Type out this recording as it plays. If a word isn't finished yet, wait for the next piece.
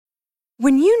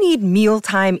When you need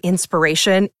mealtime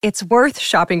inspiration, it's worth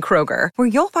shopping Kroger, where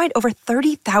you'll find over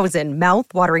 30,000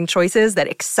 mouth-watering choices that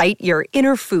excite your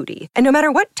inner foodie. And no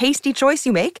matter what tasty choice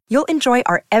you make, you'll enjoy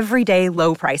our everyday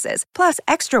low prices, plus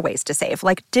extra ways to save,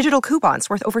 like digital coupons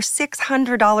worth over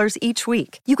 $600 each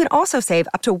week. You can also save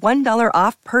up to $1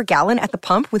 off per gallon at the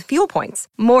pump with fuel points.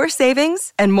 More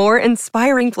savings and more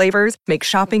inspiring flavors make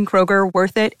shopping Kroger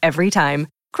worth it every time.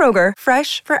 Kroger,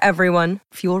 fresh for everyone.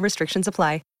 Fuel restrictions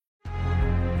apply.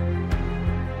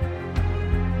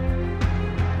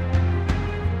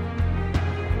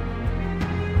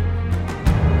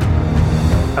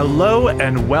 Hello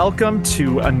and welcome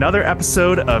to another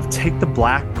episode of Take the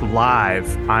Black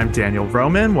Live. I'm Daniel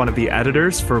Roman, one of the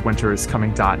editors for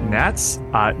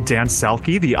winteriscoming.net. Dan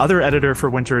Selke, the other editor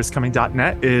for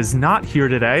winteriscoming.net, is not here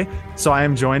today, so I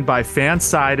am joined by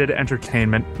fan-sided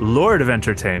entertainment, Lord of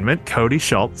Entertainment, Cody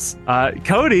Schultz.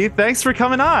 Cody, thanks for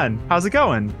coming on. How's it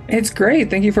going? It's great.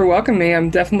 Thank you for welcoming me. I'm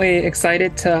definitely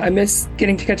excited I miss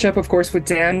getting to catch up, of course, with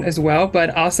Dan as well,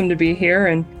 but awesome to be here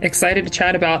and excited to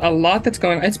chat about a lot that's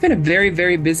going on. It's been a very,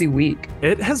 very busy week.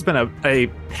 It has been a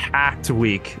packed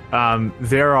week.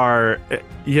 There are,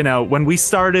 when we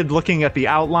started looking at the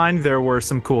outline, there were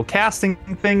some cool casting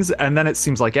things, and then it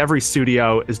seems like every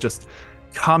studio is just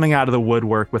coming out of the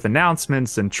woodwork with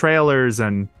announcements and trailers,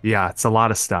 and yeah, it's a lot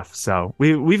of stuff. So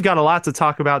we've got a lot to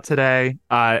talk about today,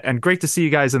 and great to see you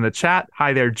guys in the chat.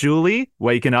 Hi there, Julie,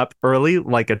 waking up early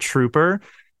like a trooper.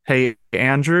 Hey,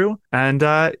 Andrew. And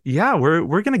we're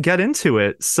going to get into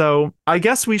it. So I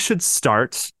guess we should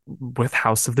start with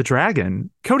House of the Dragon.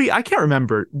 Cody, I can't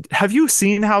remember. Have you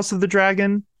seen House of the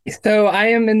Dragon? So I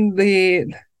am in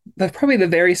the probably the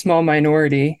very small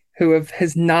minority who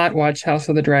has not watched House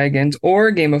of the Dragons or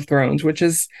Game of Thrones, which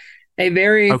is a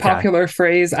very popular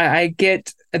phrase. I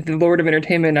get at the Lord of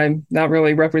Entertainment, I'm not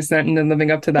really representing and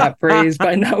living up to that phrase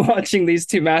by not watching these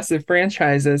two massive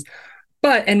franchises.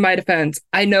 But in my defense,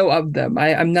 I know of them.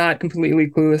 I'm not completely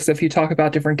clueless. If you talk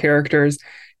about different characters,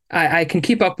 I can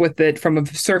keep up with it from a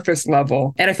surface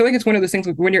level. And I feel like it's one of those things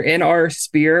when you're in our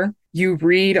sphere, you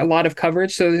read a lot of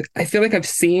coverage. So I feel like I've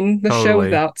seen the show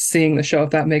without seeing the show,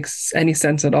 if that makes any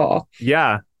sense at all.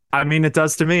 Yeah. I mean, it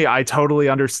does to me. I totally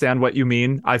understand what you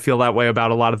mean. I feel that way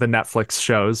about a lot of the Netflix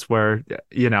shows where,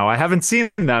 I haven't seen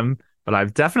them, but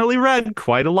I've definitely read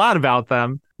quite a lot about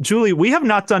them. Julie, we have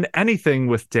not done anything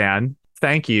with Dan.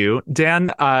 Thank you.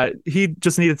 Dan, he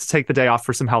just needed to take the day off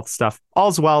for some health stuff.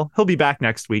 All's well. He'll be back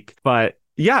next week. But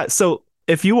yeah, so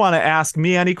if you want to ask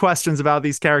me any questions about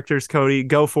these characters, Cody,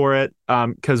 go for it.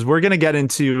 Because we're going to get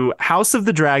into House of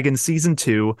the Dragon Season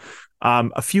 2.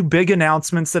 A few big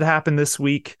announcements that happened this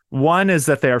week. One is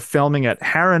that they are filming at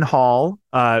Harrenhal,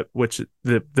 which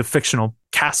the fictional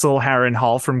Castle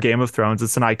Harrenhal from Game of Thrones.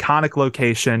 It's an iconic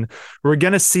location. We're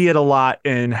going to see it a lot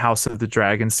in House of the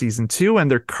Dragon Season 2, and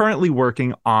they're currently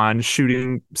working on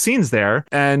shooting scenes there.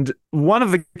 And one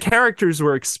of the characters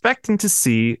we're expecting to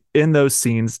see in those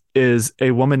scenes is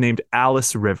a woman named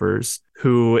Alice Rivers,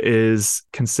 who is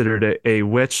considered a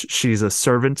witch. She's a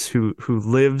servant who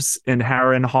lives in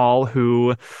Harrenhal,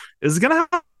 who is going to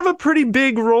have a pretty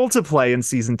big role to play in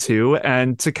Season 2.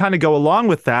 And to kind of go along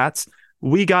with that,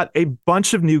 we got a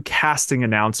bunch of new casting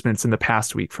announcements in the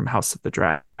past week from House of the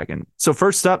Dragon. So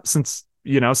first up, since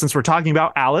we're talking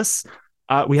about Alice,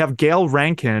 we have Gayle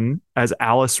Rankin as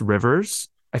Alice Rivers.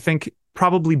 I think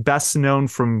probably best known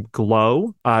from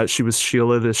Glow. She was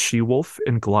Sheila the She-Wolf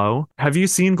in Glow. Have you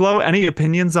seen Glow? Any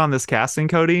opinions on this casting,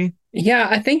 Cody?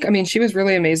 Yeah, she was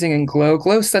really amazing in Glow.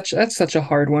 That's such a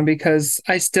hard one because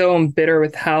I still am bitter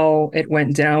with how it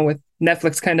went down with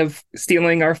Netflix kind of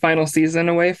stealing our final season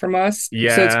away from us.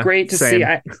 Yeah, so it's great to see.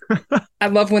 I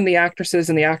love when the actresses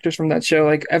and the actors from that show,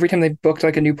 like every time they booked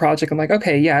like a new project, I'm like,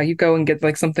 okay, yeah, you go and get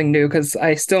like something new, because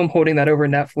I still am holding that over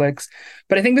Netflix.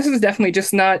 But I think this is definitely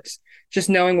just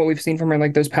knowing what we've seen from her,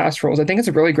 like those past roles. I think it's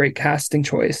a really great casting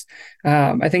choice.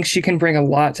 I think she can bring a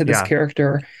lot to this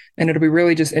character, and it'll be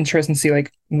really just interesting to see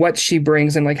like what she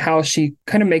brings and like how she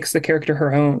kind of makes the character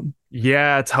her own.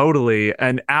 Yeah, totally.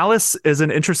 And Alice is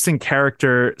an interesting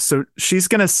character. So she's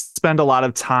going to spend a lot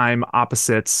of time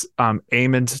opposite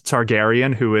Aemond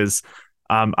Targaryen, who is,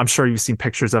 I'm sure you've seen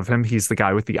pictures of him. He's the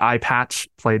guy with the eye patch,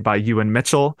 played by Ewan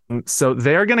Mitchell. So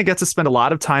they're going to get to spend a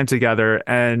lot of time together.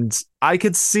 And I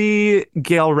could see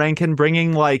Gayle Rankin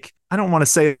bringing like, I don't want to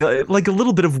say like a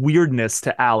little bit of weirdness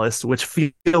to Alice, which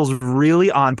feels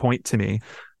really on point to me.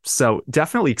 So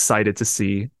definitely excited to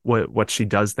see what she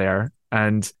does there.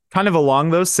 And kind of along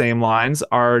those same lines,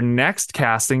 our next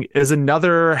casting is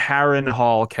another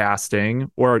Harrenhal casting,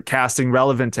 or casting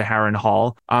relevant to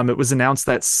Harrenhal. It was announced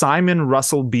that Simon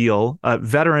Russell Beale, a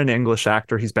veteran English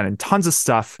actor, he's been in tons of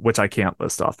stuff, which I can't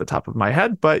list off the top of my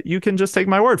head, but you can just take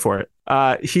my word for it.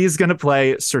 He's going to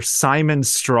play Sir Simon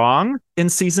Strong in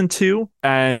season 2.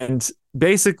 And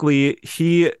basically,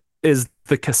 he is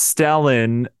the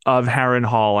Castellan of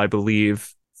Harrenhal, I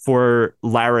believe, for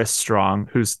Larys Strong,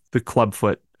 who's the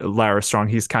clubfoot Larys Strong.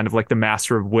 He's kind of like the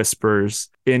master of whispers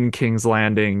in King's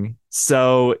Landing.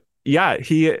 So yeah,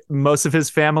 most of his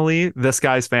family, this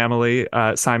guy's family,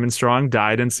 Simon Strong,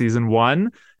 died in season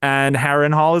 1. And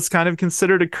Harrenhal is kind of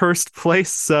considered a cursed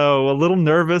place, so a little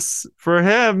nervous for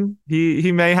him.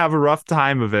 He may have a rough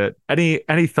time of it.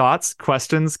 Any thoughts,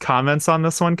 questions, comments on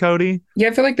this one, Cody? Yeah,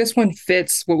 I feel like this one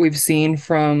fits what we've seen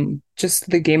from just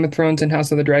the Game of Thrones and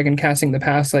House of the Dragon casting in the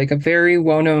past, like a very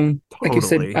well-known, like you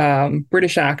said,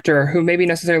 British actor who maybe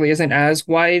necessarily isn't as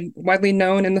widely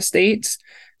known in the States.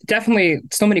 Definitely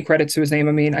so many credits to his name.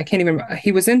 I mean,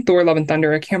 he was in Thor: Love and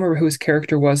Thunder. I can't remember who his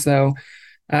character was though.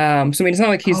 So I mean, it's not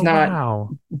like he's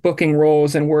booking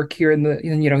roles and work here in the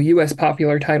U.S.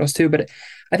 popular titles too. But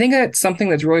I think that's something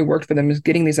that's really worked for them, is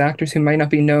getting these actors who might not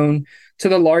be known to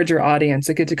the larger audience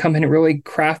that get to come in and really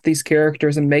craft these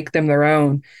characters and make them their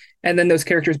own. And then those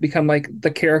characters become like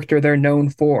the character they're known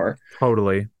for.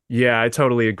 Totally. Yeah, I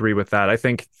totally agree with that. I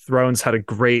think Thrones had a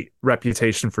great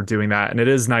reputation for doing that, and it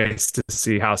is nice to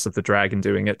see House of the Dragon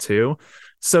doing it too.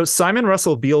 So Simon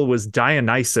Russell Beale was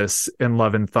Dionysus in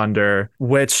Love and Thunder,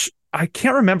 which I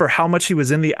can't remember how much he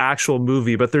was in the actual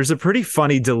movie, but there's a pretty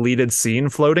funny deleted scene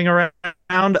floating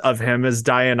around of him as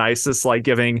Dionysus, like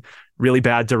giving really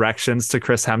bad directions to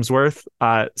Chris Hemsworth.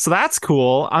 So that's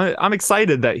cool. I'm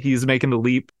excited that he's making the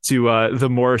leap to the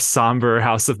more somber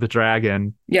House of the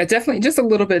Dragon. Yeah, definitely. Just a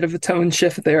little bit of a tone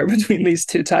shift there between these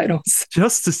two titles.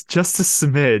 Just a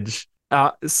smidge.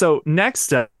 So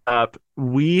next up,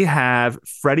 we have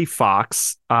Freddie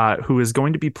Fox, who is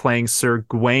going to be playing Sir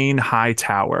Gawain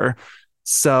Hightower.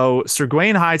 So Sir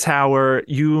Gawain Hightower,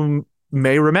 you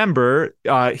may remember,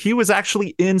 he was actually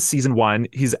in season 1.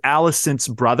 He's Alicent's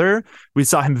brother. We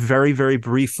saw him very, very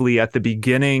briefly at the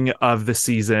beginning of the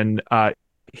season.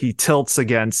 He tilts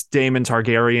against Daemon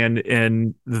Targaryen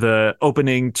in the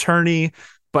opening tourney,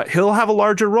 but he'll have a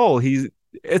larger role.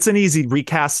 It's an easy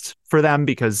recast for them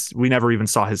because we never even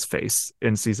saw his face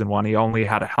in season 1. He only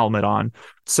had a helmet on.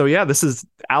 So yeah, this is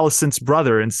Alicent's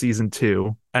brother in season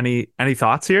 2. Any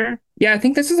thoughts here? Yeah, I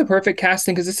think this is a perfect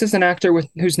casting because this is an actor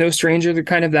who's no stranger to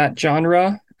kind of that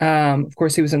genre. Of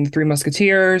course, he was in The Three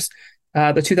Musketeers,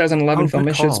 the 2011 film,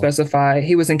 I should specify.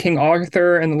 He was in King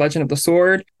Arthur and The Legend of the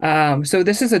Sword. So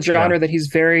this is a genre that he's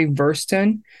very versed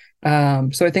in.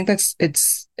 So I think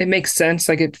it makes sense.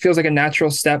 Like, it feels like a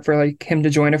natural step for like him to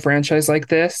join a franchise like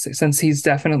this, since he's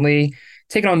definitely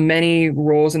taken on many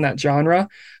roles in that genre.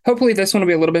 Hopefully this one will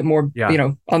be a little bit more,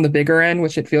 on the bigger end,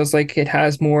 which it feels like it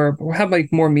has more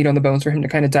meat on the bones for him to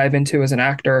kind of dive into as an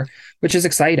actor, which is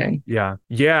exciting.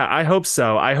 Yeah, I hope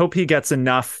so. I hope he gets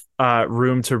enough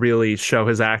room to really show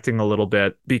his acting a little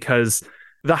bit, because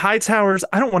the Hightowers,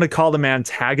 I don't want to call them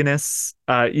antagonists.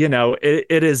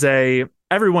 It is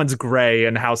everyone's gray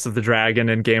in House of the Dragon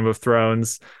and Game of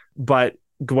Thrones, but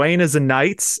Gawain is a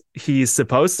knight. He's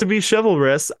supposed to be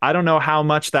chivalrous. I don't know how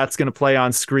much that's going to play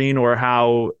on screen, or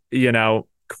how,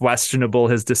 questionable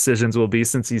his decisions will be,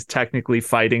 since he's technically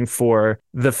fighting for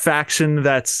the faction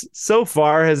that's so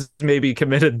far has maybe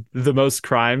committed the most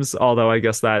crimes, although I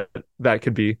guess that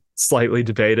could be slightly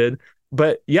debated.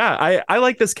 But yeah, I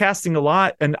like this casting a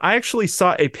lot. And I actually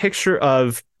saw a picture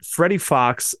of Freddie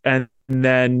Fox, and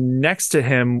then next to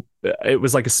him, it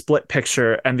was like a split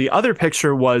picture, and the other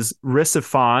picture was Rhys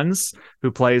Ifans, who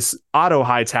plays Otto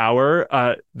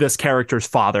Hightower, this character's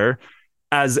father,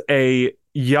 as a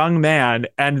young man,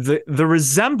 and the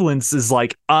resemblance is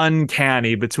like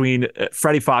uncanny between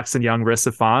Freddie Fox and young Rhys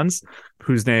Ifans,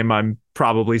 whose name I'm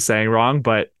probably saying wrong,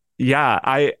 but yeah,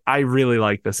 I really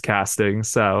like this casting,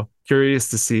 so curious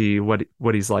to see what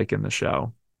he's like in the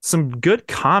show. Some good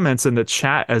comments in the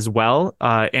chat as well.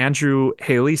 Andrew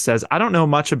Haley says, I don't know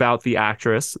much about the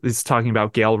actress. He's talking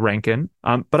about Gail Rankin,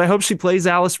 but I hope she plays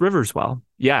Alice Rivers well.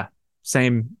 Yeah,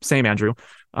 same, Andrew.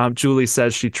 Julie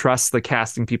says she trusts the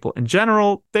casting people in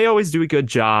general. They always do a good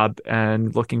job,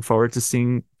 and looking forward to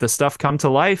seeing the stuff come to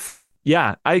life.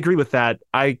 Yeah, I agree with that.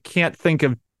 I can't think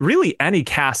of really any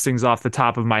castings off the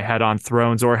top of my head on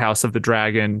Thrones or House of the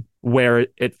Dragon where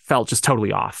it felt just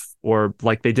totally off, or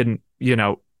like they didn't,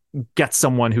 get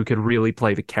someone who could really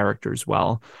play the characters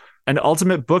well. And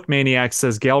Ultimate Book Maniac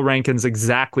says Gail Rankin's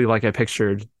exactly like I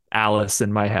pictured Alice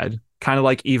in my head. kind of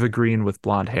like Eva Green with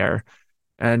blonde hair.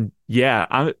 And yeah,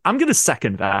 I'm going to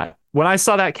second that. When I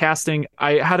saw that casting,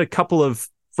 I had a couple of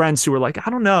friends who were like, I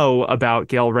don't know about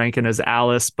Gail Rankin as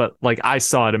Alice, but like I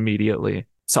saw it immediately.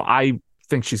 So I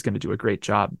think she's going to do a great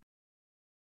job.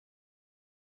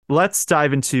 Let's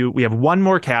dive into, we have one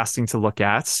more casting to look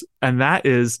at, and that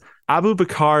is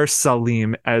Abubakar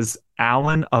Salim as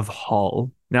Alan of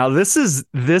Hull. Now, this is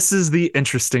the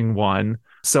interesting one.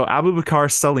 So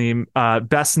Abubakar Salim,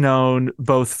 best known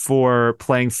both for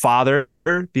playing Father,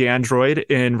 the android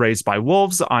in Raised by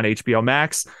Wolves on HBO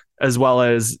Max, as well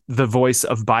as the voice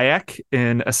of Bayek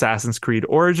in Assassin's Creed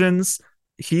Origins.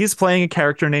 He's playing a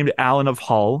character named Alan of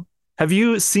Hull. Have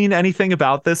you seen anything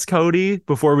about this, Cody,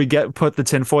 before we put the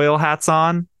tinfoil hats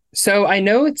on? So I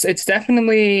know it's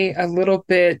definitely a little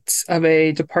bit of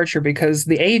a departure because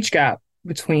the age gap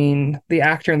between the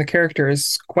actor and the character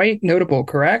is quite notable,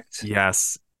 correct?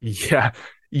 Yes.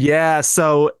 Yeah.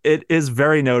 So it is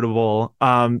very notable.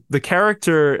 The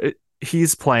character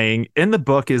he's playing in the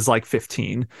book is like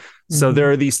 15. So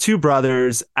there are these two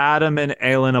brothers, Adam and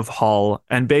Aelin of Hull,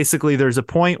 and basically there's a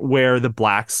point where the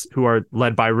Blacks, who are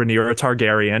led by Rhaenyra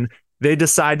Targaryen, they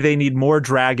decide they need more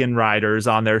dragon riders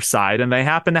on their side, and they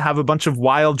happen to have a bunch of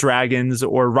wild dragons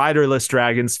or riderless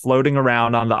dragons floating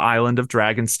around on the island of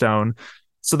Dragonstone.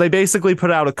 So they basically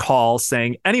put out a call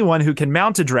saying anyone who can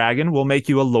mount a dragon will make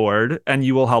you a lord and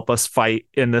you will help us fight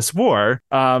in this war,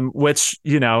 which,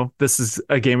 this is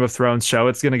a Game of Thrones show.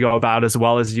 It's going to go about as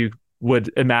well as you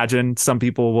would imagine. Some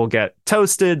people will get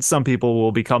toasted. Some people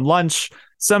will become lunch.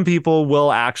 Some people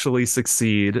will actually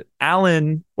succeed.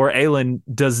 Aelin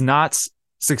does not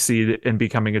succeed in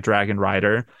becoming a dragon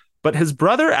rider, but his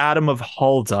brother Adam of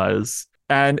Hull does.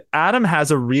 And Adam has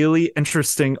a really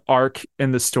interesting arc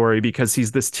in the story because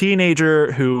he's this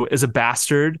teenager who is a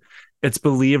bastard. It's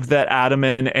believed that Adam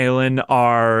and Aelin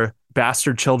are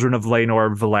bastard children of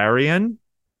Laenor Velaryon,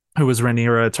 who was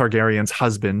Rhaenyra Targaryen's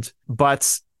husband.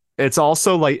 But it's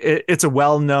also like it's a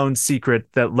well-known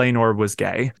secret that Laenor was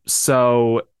gay.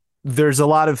 So there's a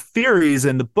lot of theories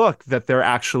in the book that they're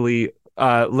actually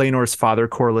Laenor's father,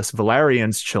 Corlys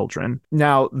Velaryon's children.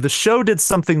 Now, the show did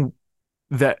something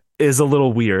that is a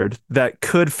little weird that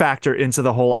could factor into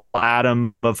the whole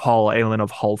Adam of Hull, Aelin of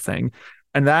Hull thing.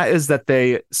 And that is that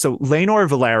Laenor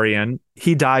Velaryon,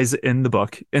 he dies in the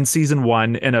book in season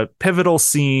 1 in a pivotal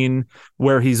scene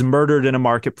where he's murdered in a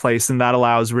marketplace, and that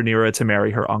allows Rhaenyra to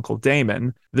marry her uncle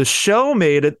Daemon. The show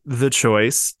made it the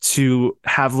choice to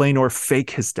have Laenor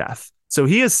fake his death. So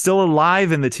he is still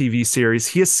alive in the TV series.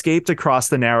 He escaped across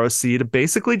the Narrow Sea to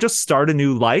basically just start a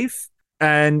new life.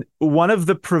 And one of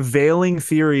the prevailing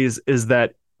theories is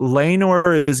that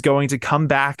Laenor is going to come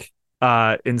back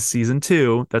in season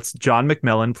 2. That's John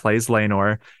McMillan plays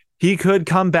Laenor. He could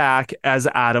come back as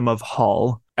Adam of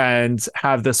Hull and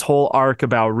have this whole arc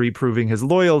about reproving his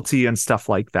loyalty and stuff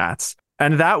like that.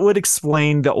 And that would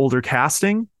explain the older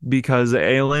casting because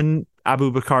Aelin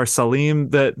Abubakar Salim,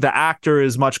 the actor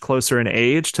is much closer in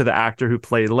age to the actor who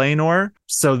played Laenor.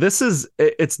 So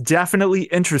it's definitely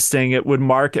interesting. It would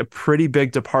mark a pretty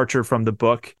big departure from the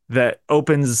book that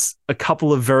opens a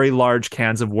couple of very large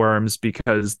cans of worms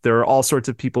because there are all sorts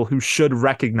of people who should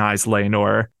recognize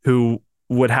Laenor who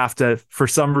would have to, for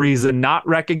some reason, not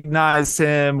recognize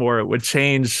him, or it would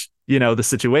change the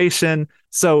situation.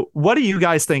 So what do you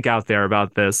guys think out there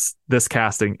about this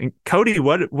casting? And Cody,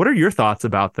 what are your thoughts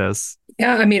about this?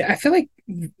 Yeah, I mean, I feel like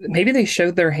maybe they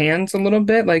showed their hands a little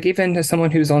bit, like even to someone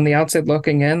who's on the outside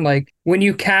looking in, like when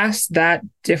you cast that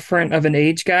different of an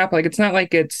age gap, like it's not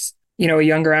like it's, a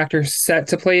younger actor set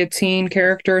to play a teen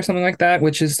character or something like that,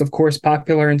 which is of course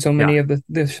popular in so many of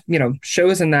the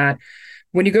shows in that.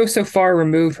 When you go so far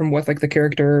removed from what like the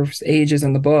character's age is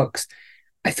in the books,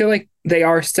 I feel like they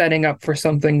are setting up for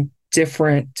something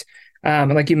different.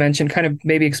 And like you mentioned, kind of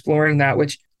maybe exploring that,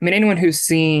 which, I mean, anyone who's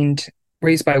seen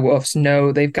Raised by Wolves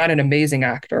know they've got an amazing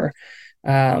actor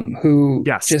who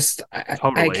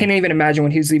I can't even imagine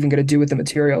what he's even going to do with the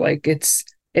material. Like it's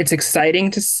exciting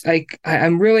to like, I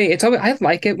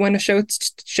like it when a show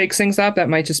shakes things up. That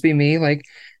might just be me, like,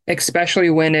 especially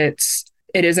when it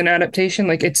is an adaptation.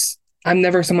 Like I'm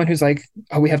never someone who's like,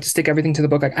 oh, we have to stick everything to the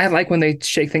book. Like I like when they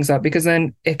shake things up because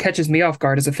then it catches me off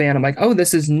guard as a fan. I'm like, oh,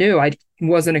 this is new. I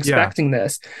wasn't expecting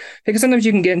this. Because sometimes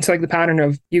you can get into like the pattern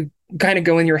of you kind of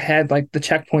go in your head, like the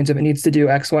checkpoints of it needs to do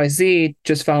X, Y, Z,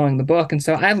 just following the book. And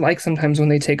so I like sometimes when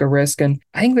they take a risk. And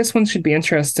I think this one should be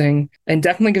interesting and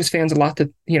definitely gives fans a lot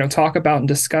to, talk about and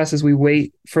discuss as we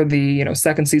wait for the,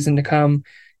 second season to come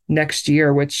next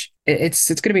year, which it's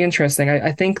going to be interesting.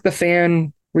 I think the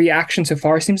fan reaction so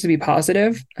far seems to be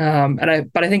positive. But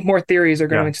I think more theories are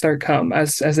going to start come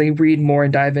as they read more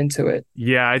and dive into it.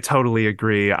 Yeah, I totally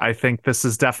agree. I think this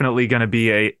is definitely going to be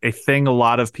a thing a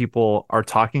lot of people are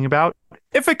talking about.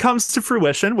 If it comes to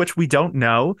fruition, which we don't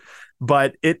know,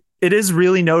 but it is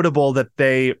really notable that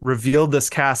they revealed this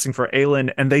casting for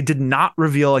Aelin and they did not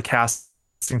reveal a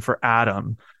casting for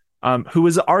Adam, who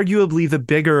is arguably the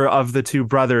bigger of the two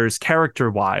brothers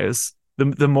character-wise.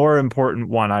 The more important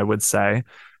one, I would say.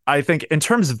 I think in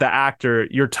terms of the actor,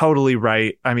 you're totally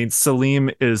right. I mean, Salim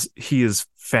is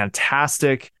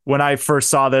fantastic. When I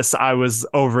first saw this, I was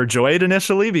overjoyed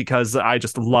initially because I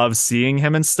just love seeing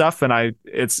him and stuff. And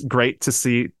it's great to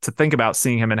think about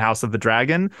seeing him in House of the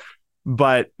Dragon.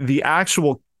 But the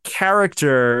actual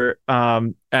character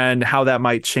and how that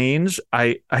might change,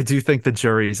 I do think the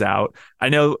jury's out.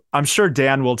 I'm sure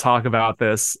Dan will talk about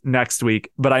this next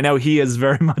week, but I know he is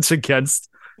very much against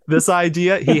this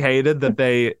idea. He hated that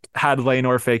they had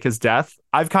Laenor fake his death.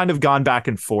 I've kind of gone back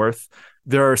and forth.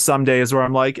 There are some days where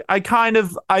I'm like,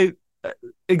 I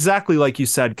exactly like you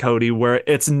said, Cody, where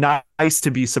it's nice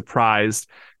to be surprised.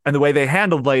 And the way they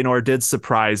handled Laenor did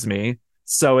surprise me.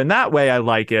 So in that way, I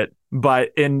like it.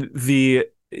 But in the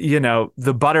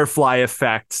butterfly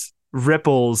effect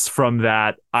ripples from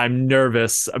that, I'm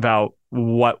nervous about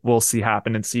what we'll see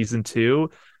happen in season 2.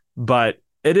 But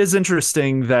it is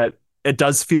interesting that it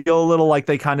does feel a little like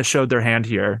they kind of showed their hand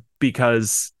here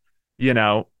because,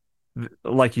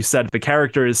 like you said, the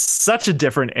character is such a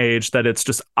different age that it's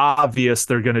just obvious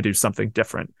they're going to do something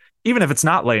different. Even if it's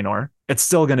not Laenor, it's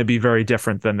still going to be very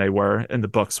different than they were in the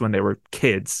books when they were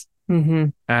kids. Mm-hmm.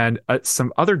 And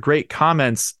some other great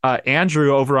comments.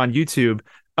 Andrew over on YouTube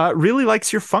really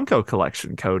likes your Funko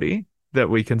collection, Cody, that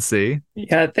we can see.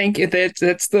 Yeah, thank you. That's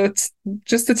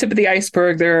just the tip of the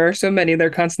iceberg. There are so many. They're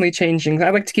constantly changing.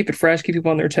 I like to keep it fresh, keep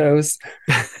people on their toes.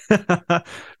 I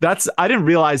didn't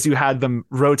realize you had them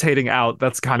rotating out.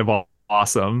 That's kind of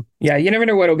awesome. Yeah, you never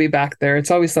know what'll be back there.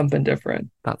 It's always something different.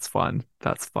 That's fun.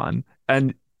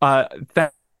 And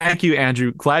thank you,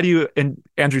 Andrew.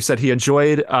 Andrew said he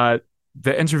enjoyed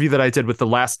the interview that I did with the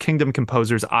Last Kingdom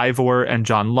composers, Ivor and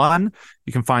John Lunn.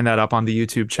 You can find that up on the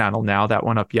YouTube channel now. That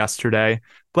went up yesterday.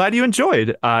 Glad you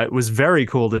enjoyed. It was very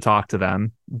cool to talk to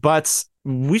them. But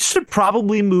we should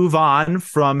probably move on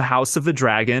from House of the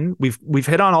Dragon. We've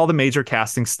hit on all the major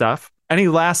casting stuff. Any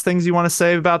last things you want to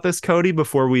say about this, Cody,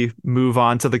 before we move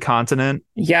on to the continent?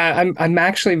 Yeah, I'm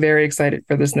actually very excited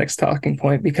for this next talking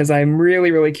point because I'm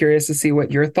really, really curious to see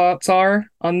what your thoughts are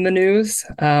on the news.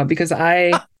 Because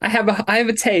I have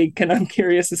a take, and I'm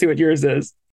curious to see what yours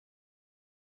is.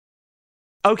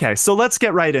 Okay, so let's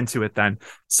get right into it then.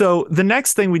 So the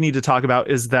next thing we need to talk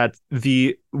about is that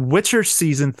The Witcher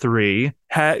Season 3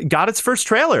 got its first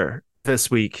trailer this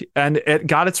week, and it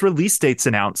got its release dates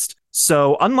announced.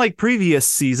 So unlike previous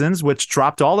seasons, which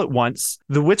dropped all at once,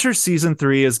 The Witcher Season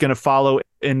 3 is going to follow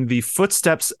in the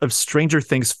footsteps of Stranger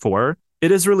Things 4.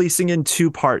 It is releasing in 2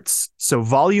 parts. So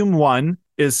Volume 1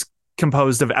 is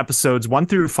composed of episodes 1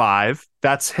 through 5.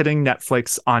 That's hitting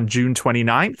Netflix on June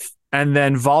 29th. And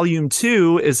then Volume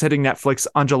 2 is hitting Netflix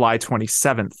on July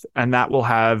 27th. And that will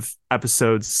have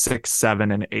episodes 6, 7,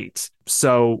 and 8.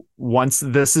 So once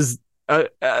this is a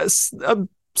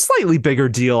slightly bigger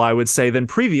deal, I would say, than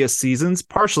previous seasons,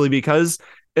 partially because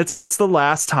it's the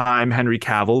last time Henry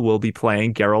Cavill will be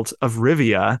playing Geralt of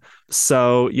Rivia.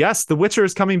 So yes, The Witcher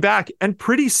is coming back, and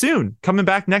pretty soon, coming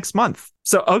back next month.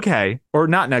 So okay, or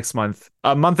not next month,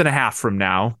 a month and a half from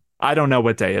now. I don't know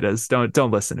what day it is.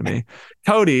 Don't listen to me.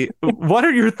 Cody, what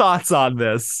are your thoughts on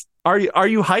this? Are you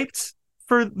hyped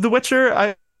for The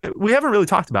Witcher? We haven't really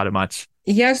talked about it much.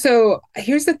 Yeah, so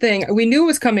here's the thing. We knew it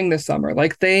was coming this summer.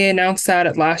 Like, they announced that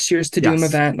at last year's To Doom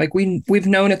event. Like, we've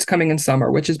known it's coming in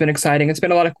summer, which has been exciting. It's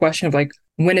been a lot of question of, like,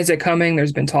 when is it coming?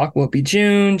 There's been talk, will it be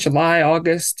June, July,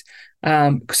 August?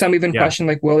 Some even question,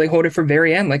 like, will they hold it for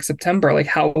very end, like September? Like,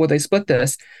 how will they split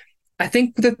this? I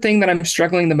think the thing that I'm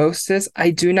struggling the most is I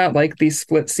do not like these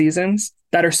split seasons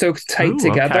that are so tight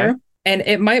together. Okay. And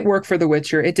it might work for The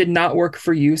Witcher. It did not work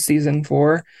for You season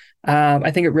 4. I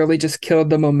think it really just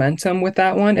killed the momentum with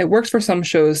that one. It works for some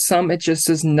shows, some it just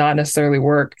does not necessarily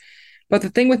work. But the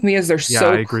thing with me is they're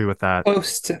so I agree with that.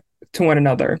 Close to one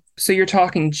another. So you're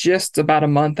talking just about a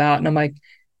month out, and I'm like,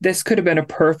 this could have been a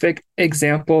perfect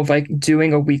example of like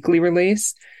doing a weekly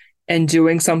release and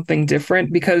doing something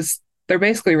different, because they're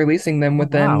basically releasing them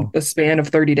within the span of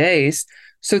 30 days.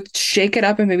 So shake it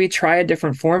up and maybe try a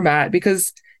different format,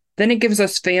 because then it gives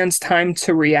us fans time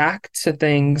to react to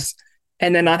things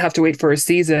and then not have to wait for a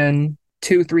season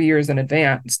 2-3 years in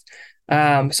advance.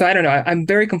 So I don't know. I'm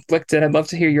very conflicted. I'd love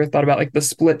to hear your thought about like the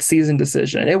split season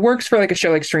decision. It works for like a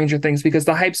show like Stranger Things because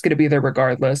the hype's going to be there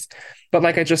regardless. But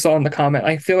like I just saw in the comment,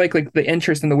 I feel like the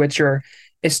interest in The Witcher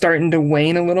is starting to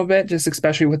wane a little bit, just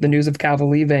especially with the news of Cavill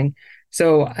leaving.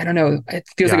 So I don't know. It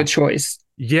feels like a choice.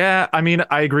 Yeah, I mean,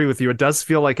 I agree with you. It does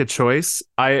feel like a choice.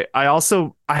 I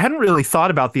hadn't really thought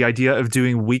about the idea of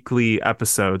doing weekly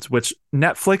episodes, which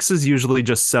Netflix is usually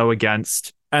just so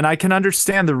against. And I can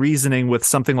understand the reasoning with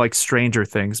something like Stranger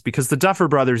Things, because the Duffer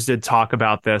Brothers did talk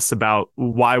about this, about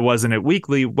why wasn't it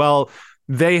weekly? Well,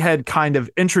 they had kind of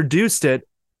introduced it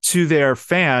to their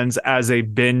fans as a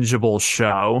bingeable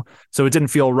show. So it didn't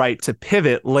feel right to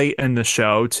pivot late in the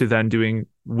show to then doing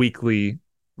weekly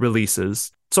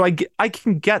releases. So I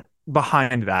can get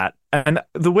behind that. And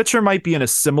The Witcher might be in a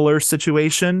similar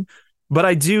situation, but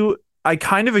I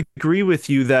kind of agree with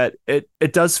you that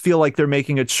it does feel like they're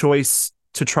making a choice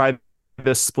to try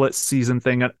this split season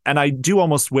thing. And I do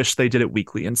almost wish they did it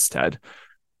weekly instead.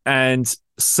 And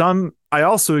I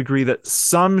also agree that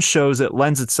some shows it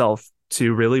lends itself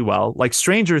to really well, like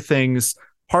Stranger Things.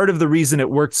 Part of the reason it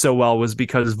worked so well was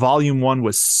because Volume 1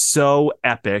 was so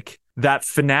epic. That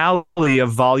finale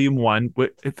of Volume 1,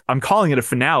 I'm calling it a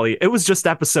finale. It was just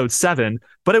episode 7,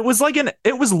 but it was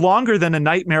longer than A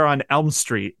Nightmare on Elm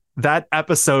Street, that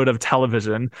episode of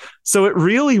television. So it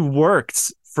really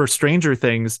worked for Stranger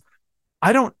Things.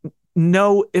 I don't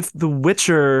know if The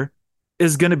Witcher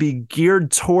is going to be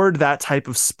geared toward that type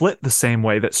of split the same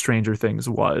way that Stranger Things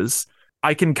was.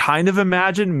 I can kind of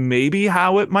imagine maybe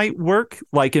how it might work,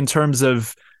 like in terms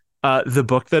of the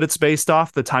book that it's based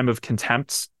off, The Time of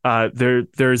Contempt.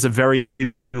 There's a very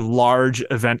large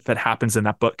event that happens in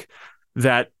that book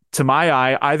that, to my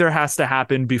eye, either has to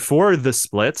happen before the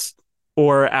splits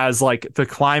or as like the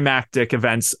climactic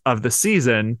events of the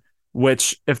season,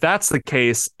 which, if that's the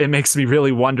case, it makes me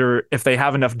really wonder if they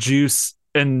have enough juice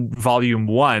in Volume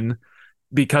 1,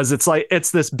 because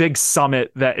it's this big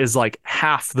summit that is like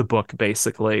half the book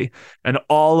basically, and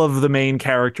all of the main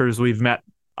characters we've met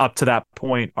up to that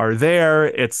point are there.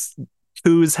 It's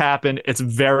coups happen. It's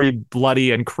very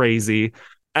bloody and crazy.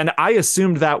 And I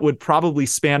assumed that would probably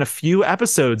span a few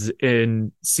episodes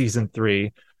in season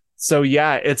 3. So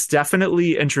yeah, it's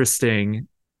definitely interesting.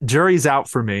 Jury's out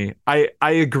for me. I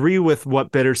agree with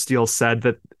what Bittersteel said,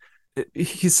 that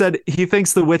he said he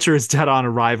thinks The Witcher is dead on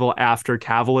arrival after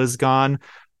Cavill is gone.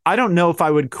 I don't know if I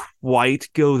would quite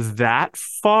go that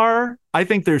far. I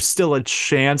think there's still a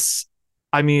chance.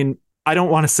 I mean, I don't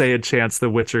want to say a chance The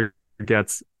Witcher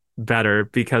gets better,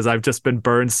 because I've just been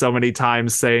burned so many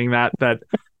times saying that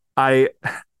I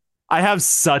have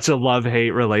such a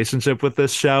love-hate relationship with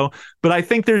this show, but I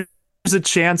think there's a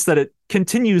chance that it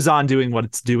continues on doing what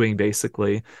it's doing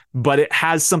basically, but it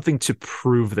has something to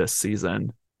prove this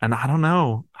season. And I don't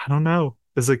know.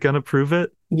 Is it going to prove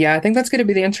it? Yeah, I think that's going to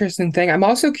be the interesting thing. I'm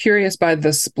also curious by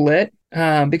the split,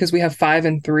 because we have 5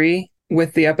 and 3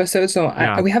 with the episode. So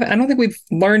yeah. I don't think we've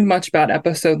learned much about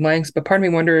episode lengths, but part of me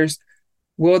wonders,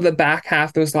 will the back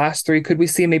half, those last 3, could we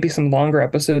see maybe some longer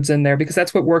episodes in there? Because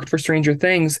that's what worked for Stranger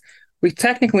Things. We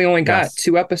technically only got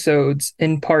 2 episodes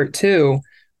in part 2,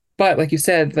 but like you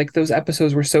said, like those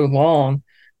episodes were so long.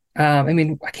 I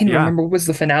mean, I can't even remember, what was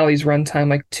the finale's runtime,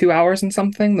 like 2 hours and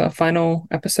something, the final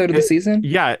episode of the season?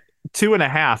 Yeah,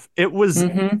 2.5. It was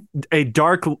a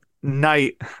Dark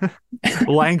Knight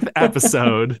length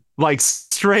episode, like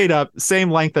straight up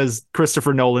same length as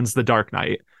Christopher Nolan's The Dark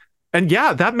Knight. And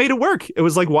yeah, that made it work. It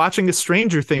was like watching a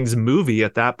Stranger Things movie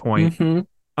at that point.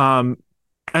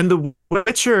 And The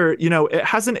Witcher, it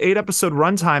has an 8-episode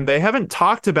runtime. They haven't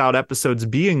talked about episodes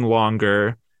being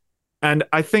longer. And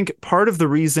I think part of the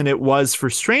reason it was for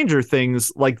Stranger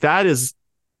Things, like that is,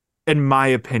 in my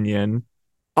opinion,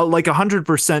 like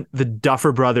 100% the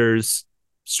Duffer Brothers,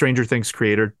 Stranger Things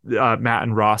creator, Matt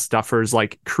and Ross Duffer's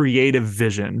like creative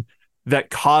vision that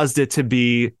caused it to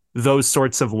be those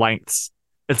sorts of lengths.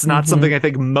 It's not something I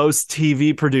think most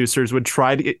TV producers would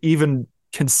try to even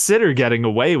consider getting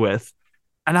away with.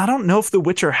 And I don't know if The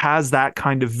Witcher has that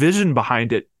kind of vision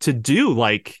behind it to do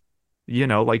like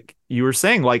you were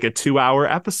saying, like a 2-hour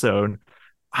episode.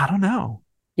 I don't know.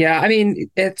 Yeah, I mean,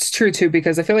 it's true too,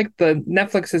 because I feel like the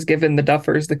Netflix has given the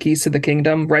Duffers the keys to the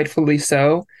kingdom, rightfully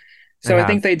so. So I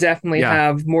think they definitely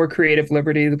have more creative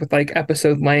liberty with like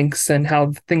episode lengths and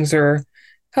how things are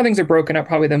broken up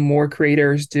probably than more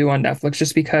creators do on Netflix,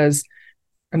 just because,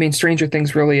 I mean, Stranger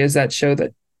Things really is that show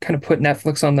that kind of put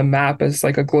Netflix on the map as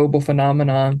like a global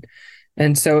phenomenon.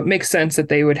 And so it makes sense that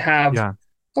they would have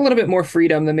a little bit more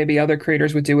freedom than maybe other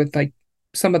creators would do with like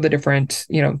some of the different,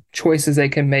 choices they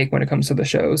can make when it comes to the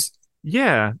shows.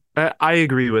 Yeah, I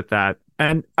agree with that.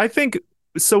 And I think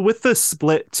so with the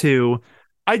split too,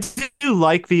 I do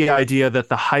like the idea that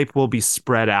the hype will be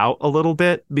spread out a little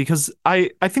bit, because I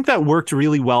think that worked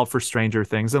really well for Stranger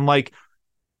Things. And like,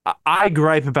 I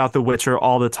gripe about The Witcher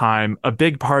all the time. A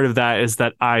big part of that is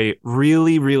that I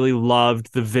really, really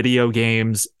loved the video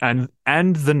games and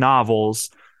the novels.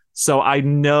 So I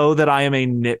know that I am a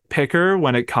nitpicker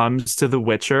when it comes to The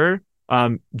Witcher.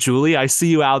 Julie, I see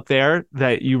you out there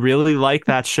that you really like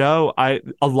that show. A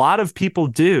lot of people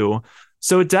do.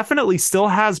 So it definitely still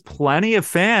has plenty of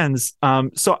fans.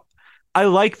 So I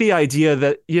like the idea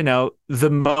that, you know, the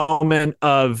moment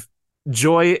of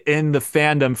joy in the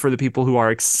fandom for the people who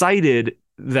are excited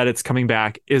that it's coming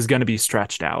back is going to be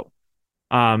stretched out.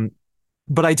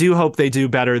 But I do hope they do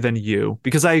better than you,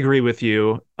 because I agree with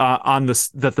you on this,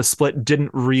 that the split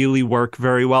didn't really work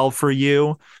very well for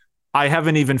you. I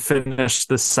haven't even finished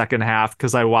the second half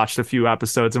because I watched a few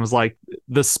episodes and was like,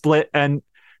 the split, and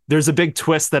there's a big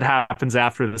twist that happens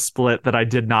after the split that I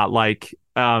did not like.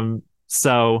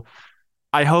 So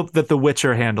I hope that The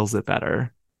Witcher handles it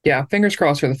better. Yeah, fingers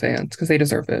crossed for the fans because they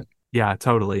deserve it. Yeah,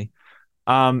 totally.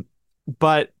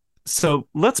 But so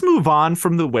let's move on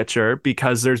from The Witcher,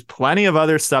 because there's plenty of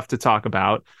other stuff to talk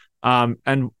about.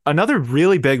 And another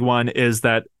really big one is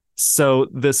that, so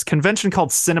this convention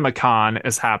called CinemaCon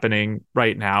is happening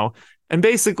right now. And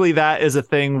basically that is a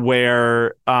thing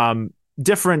where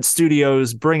different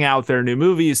studios bring out their new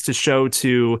movies to show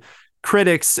to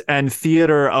critics and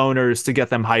theater owners to get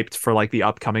them hyped for like the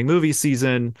upcoming movie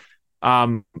season.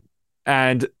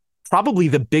 And probably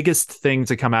the biggest thing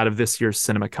to come out of this year's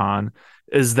CinemaCon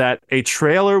is that a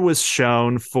trailer was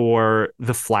shown for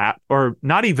The Flash, or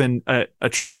not even a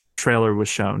trailer was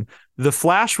shown. The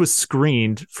Flash was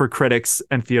screened for critics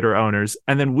and theater owners,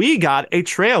 and then we got a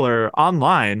trailer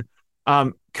online.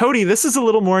 Cody, this is a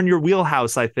little more in your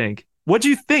wheelhouse, I think. What do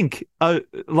you think?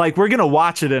 Like, we're gonna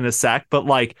watch it in a sec, but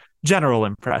like, general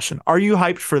impression. Are you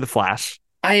hyped for The Flash?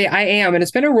 I am, and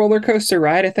it's been a roller coaster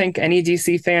ride. I think any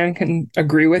DC fan can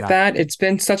agree with that. It's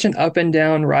been such an up and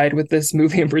down ride with this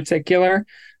movie in particular,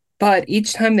 but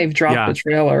each time they've dropped the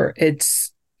trailer,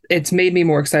 it's made me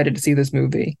more excited to see this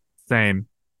movie. Same.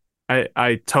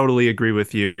 I totally agree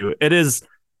with you. It is,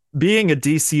 being a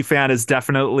DC fan is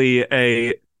definitely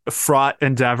a fraught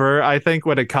endeavor, I think,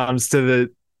 when it comes to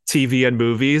the TV and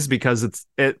movies, because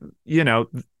you know,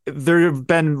 there have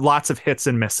been lots of hits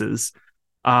and misses.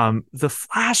 The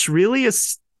Flash really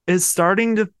is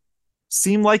starting to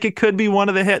seem like it could be one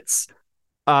of the hits.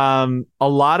 A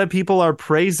lot of people are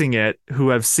praising it who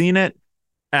have seen it,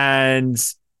 and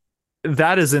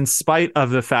that is in spite of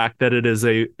the fact that it is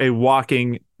a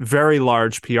walking, very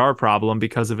large PR problem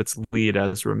because of its lead,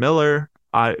 Ezra Miller,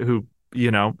 who,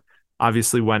 you know,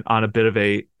 obviously went on a bit of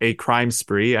a crime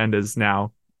spree and is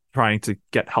now trying to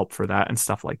get help for that and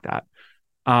stuff like that.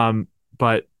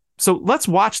 But so let's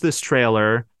watch this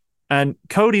trailer, and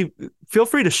Cody, feel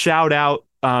free to shout out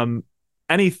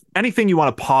anything you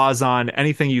want to pause on,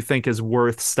 anything you think is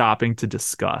worth stopping to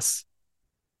discuss.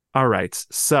 All right,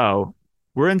 so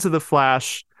we're into The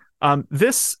Flash.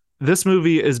 This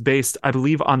movie is based, I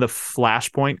believe, on the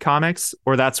Flashpoint comics,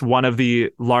 or that's one of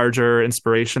the larger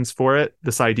inspirations for it.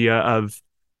 This idea of,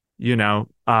 you know,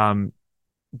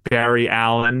 Barry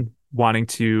Allen wanting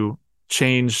to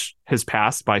change his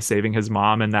past by saving his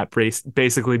mom, and that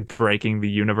basically breaking the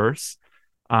universe.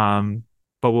 But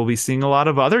we'll be seeing a lot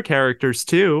of other characters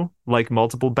too, like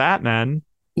multiple Batmen.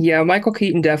 Yeah, Michael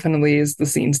Keaton definitely is the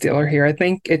scene stealer here. I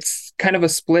think it's kind of a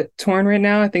split torn right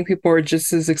now. I think people are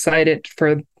just as excited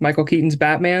for Michael Keaton's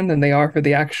Batman than they are for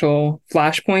the actual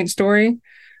Flashpoint story,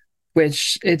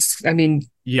 which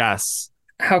yes.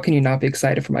 How can you not be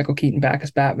excited for Michael Keaton back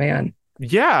as Batman?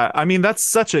 Yeah, I mean, that's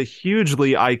such a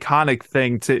hugely iconic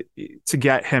thing to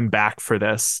get him back for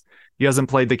this. He hasn't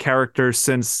played the character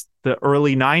since the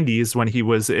early 90s when he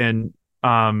was in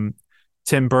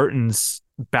Tim Burton's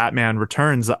Batman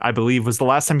Returns, I believe, was the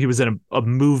last time he was in a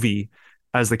movie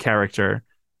as the character.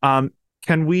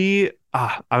 Can we,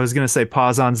 I was going to say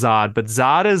pause on Zod, but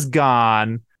Zod is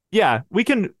gone. Yeah, we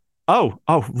can. Oh,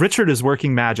 Richard is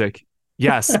working magic.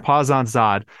 Yes, pause on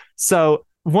Zod. So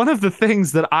one of the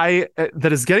things that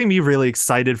is getting me really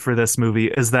excited for this movie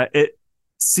is that it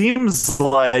seems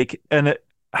like, and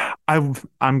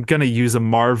I'm going to use a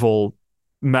Marvel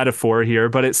metaphor here,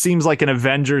 but it seems like an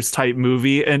Avengers type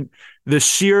movie, and the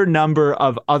sheer number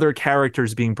of other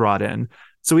characters being brought in.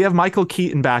 So we have Michael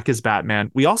Keaton back as Batman.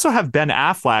 We also have Ben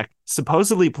Affleck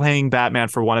supposedly playing Batman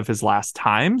for one of his last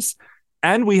times.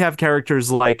 And we have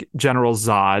characters like General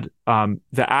Zod.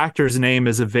 The actor's name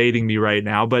is evading me right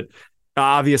now, but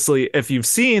obviously, if you've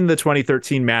seen the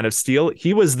 2013 Man of Steel,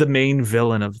 he was the main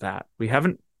villain of that. We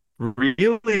haven't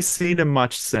really seen him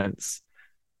much since.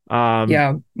 Um,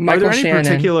 Yeah, are there Michael any Shannon.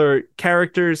 particular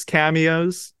characters,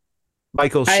 cameos?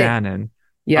 Michael I Shannon.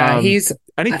 yeah, Um, he's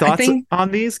any I thoughts think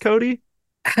on these, Cody?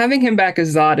 having him back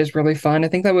as Zod is really fun. I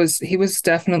think he was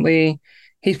definitely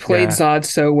he played Yeah, Zod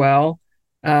so well.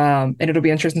 And it'll be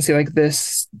interesting to see like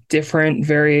this different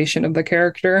variation of the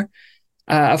character.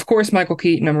 Of course, Michael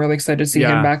Keaton, I'm really excited to see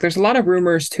him yeah, back. There's a lot of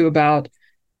rumors too about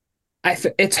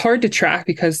it's hard to track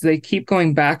because they keep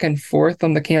going back and forth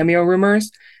on the cameo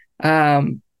rumors.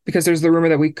 Because there's the rumor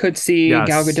that we could see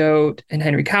Gal yes, Gadot and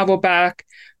Henry Cavill back,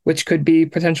 which could be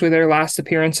potentially their last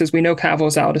appearances. We know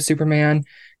Cavill's out as Superman.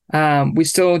 We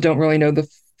still don't really know the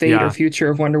fate or yeah. future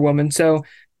of Wonder Woman. So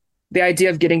the idea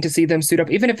of getting to see them suit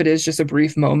up, even if it is just a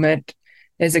brief moment,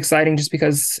 is exciting just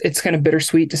because it's kind of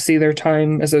bittersweet to see their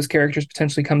time as those characters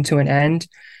potentially come to an end.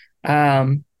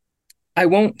 Um, I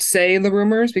won't say the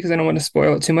rumors because I don't want to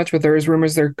spoil it too much, but there is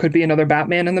rumors there could be another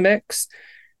Batman in the mix,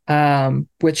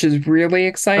 which is really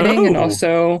exciting. And Oh,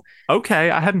 also,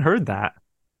 okay. I hadn't heard that.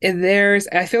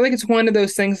 I feel like it's one of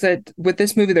those things that with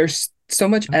this movie, there's so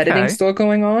much editing Okay. still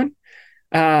going on.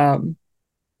 Um,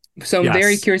 so I'm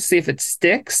very Yes. curious to see if it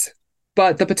sticks,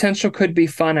 but the potential could be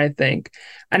fun, I think.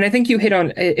 And I think you hit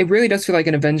on it, it really does feel like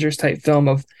an Avengers type film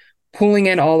of pulling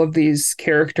in all of these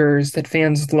characters that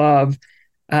fans love.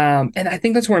 And I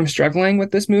think that's where I'm struggling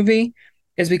with this movie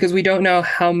is because we don't know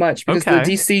how much because the Okay.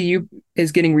 DCU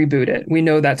is getting rebooted. We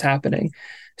know that's happening.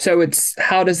 So it's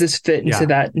how does this fit into Yeah.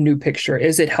 that new picture?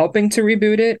 Is it helping to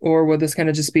reboot it, or will this kind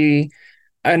of just be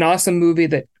an awesome movie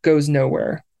that goes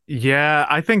nowhere? Yeah,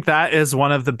 I think that is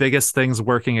one of the biggest things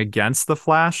working against The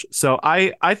Flash. So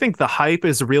I think the hype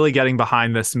is really getting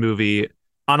behind this movie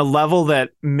on a level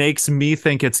that makes me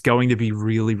think it's going to be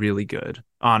really, really good,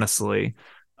 honestly.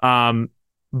 Um,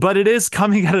 but it is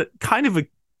coming at a kind of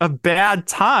a bad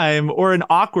time or an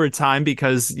awkward time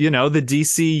because, the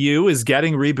DCU is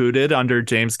getting rebooted under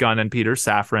James Gunn and Peter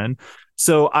Safran.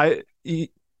 So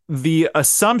the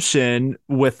assumption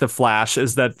with The Flash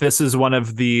is that this is one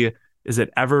of the is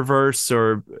it Eververse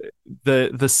or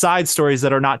the side stories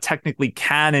that are not technically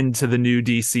canon to the new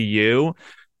DCU.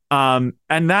 And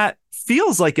that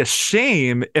feels like a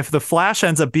shame if the Flash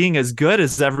ends up being as good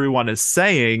as everyone is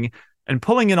saying and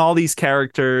pulling in all these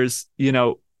characters,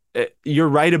 you're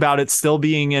right about it still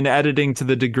being in editing to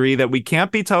the degree that we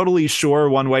can't be totally sure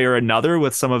one way or another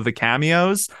with some of the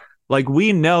cameos. Like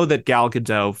we know that Gal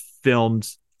Gadot filmed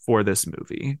for this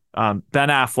movie. Ben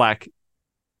Affleck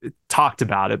talked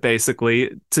about it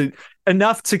basically to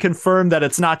enough to confirm that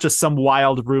it's not just some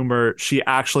wild rumor. She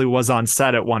actually was on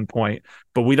set at one point,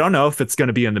 but we don't know if it's going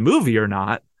to be in the movie or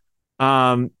not.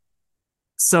 Um,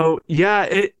 so yeah,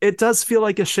 it does feel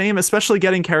like a shame, especially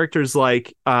getting characters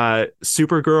like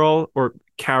Supergirl or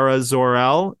Kara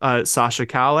Zor-El, Sasha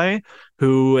Calle,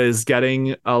 who is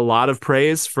getting a lot of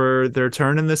praise for their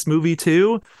turn in this movie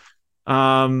too.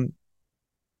 Um,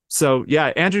 so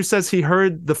yeah, Andrew says he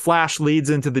heard the Flash leads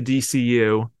into the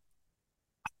DCU.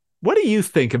 What do you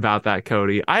think about that,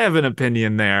 Cody? I have an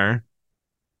opinion there,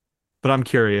 but I'm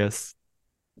curious.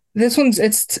 This one's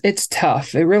it's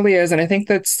tough. It really is, and I think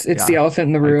it's the Yeah, elephant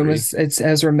in the I room agree. is it's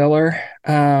Ezra Miller.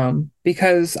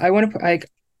 Because I want to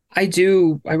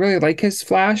I really like his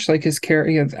Flash, like his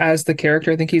character as the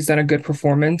character. I think he's done a good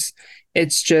performance.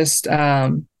 It's just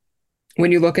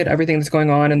when you look at everything that's going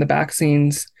on in the back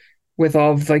scenes with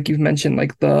all of like you've mentioned,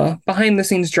 like the behind the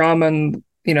scenes drama and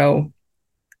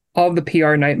all of the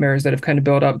PR nightmares that have kind of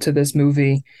built up to this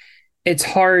movie. It's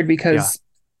hard Yeah, because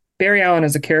Barry Allen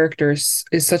as a character is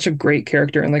such a great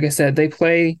character. And like I said, they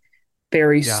play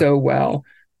Barry yeah, so well.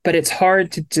 But it's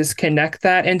hard to just connect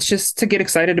that and it's just to get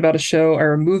excited about a show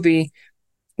or a movie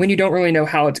when you don't really know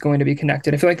how it's going to be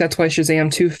connected. I feel like that's why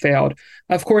Shazam 2 failed.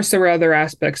 Of course, there were other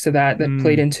aspects to that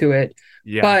played mm, into it.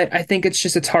 yeah, But I think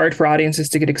it's hard for audiences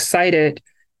to get excited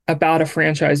about a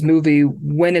franchise movie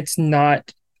when it's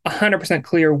not 100%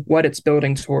 clear what it's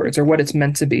building towards or what it's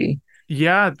meant to be.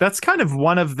 yeah. That's kind of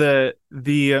one of the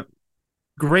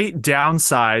great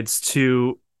downsides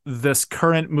to this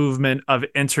current movement of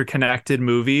interconnected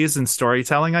movies and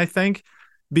storytelling. I think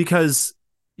because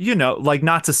like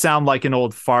not to sound like an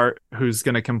old fart who's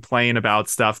going to complain about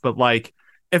stuff, but like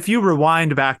if you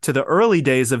rewind back to the early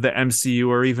days of the MCU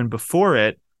or even before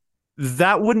it,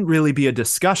 that wouldn't really be a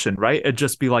discussion, right? It'd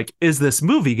just be like, is this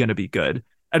movie going to be good?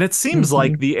 And it seems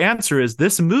like Mm-hmm. the answer is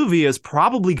this movie is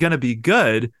probably going to be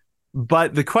good.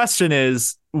 But the question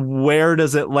is, where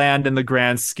does it land in the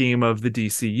grand scheme of the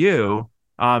DCU?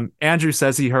 Andrew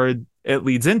says he heard it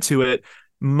leads into it.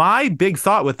 My big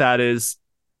thought with that is,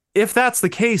 if that's the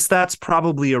case, that's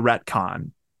probably a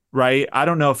retcon, right? I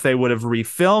don't know if they would have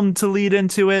refilmed to lead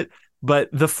into it, but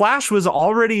The Flash was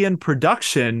already in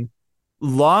production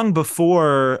long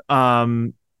before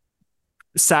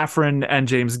Safran and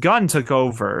James Gunn took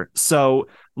over. So,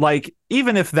 like,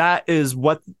 even if that is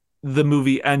what the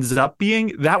movie ends up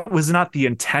being, that was not the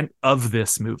intent of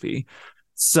this movie.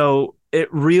 So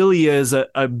it really is a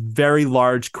very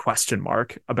large question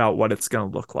mark about what it's going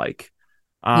to look like.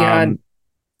 Yeah,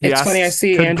 it's funny. I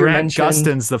see could Andrew Grant mention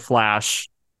Gustin's The Flash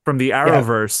from the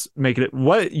Arrowverse make it?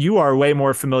 What, you are way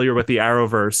more familiar with the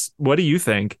Arrowverse. What do you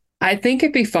think? I think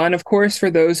it'd be fun, of course, for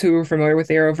those who are familiar with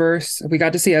the Arrowverse. We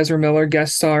got to see Ezra Miller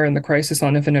guest star in the Crisis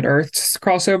on Infinite Earths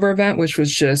crossover event, which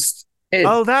was just it.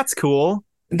 Oh, that's cool.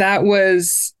 That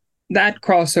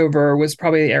crossover was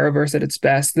probably the Arrowverse at its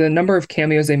best. The number of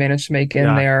cameos they managed to make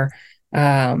in there.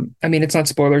 I mean, it's not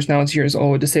spoilers now, it's years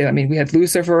old to say. I mean, we had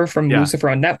Lucifer from Lucifer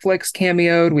on Netflix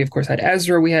cameoed. We, of course, had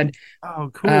Ezra. We had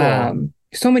cool.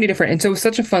 So many different. And so it was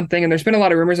such a fun thing. And there's been a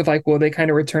lot of rumors of like, will they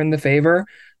kind of return the favor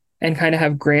and kind of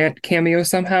have Grant cameo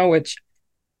somehow, which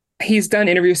he's done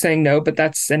interviews saying no, but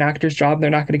that's an actor's job. They're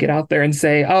not going to get out there and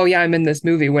say, oh yeah, I'm in this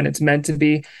movie when it's meant to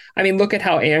be. I mean, look at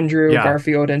how Andrew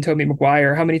Garfield and Tobey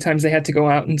Maguire, how many times they had to go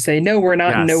out and say, no, we're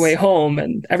not in No Way Home.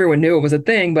 And everyone knew it was a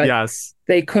thing, but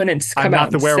they couldn't come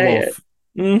out and say it.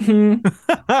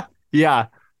 Mm-hmm. Yeah.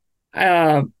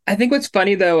 I think what's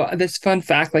funny though, this fun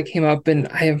fact like came up, and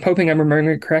I am hoping I'm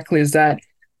remembering it correctly, is that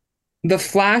the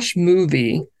Flash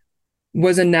movie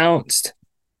was announced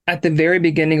at the very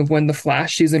beginning of when The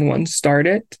Flash season 1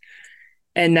 started.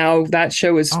 And now that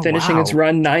show is finishing its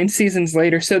run 9 seasons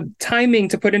later. So timing,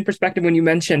 to put in perspective, when you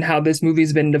mentioned how this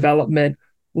movie's been in development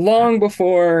long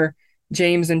before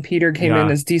James and Peter came in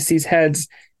as DC's heads,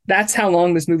 that's how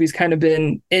long this movie's kind of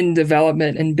been in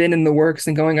development and been in the works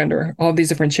and going under all these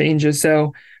different changes.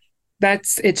 So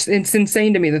it's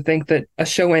insane to me to think that a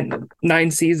show went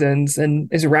 9 seasons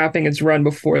and is wrapping its run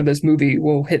before this movie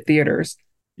will hit theaters.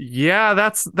 Yeah,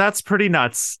 that's pretty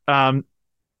nuts.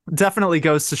 Definitely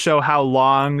goes to show how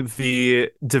long the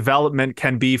development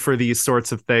can be for these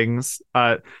sorts of things.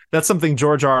 That's something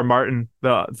George R. R. Martin,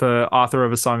 the author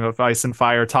of A Song of Ice and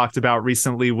Fire, talked about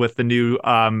recently with the new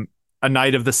A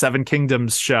Night of the Seven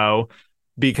Kingdoms show,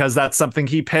 because that's something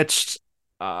he pitched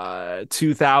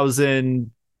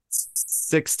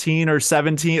 2016 or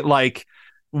 17, like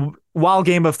while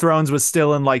Game of Thrones was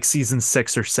still in like season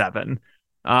 6 or 7.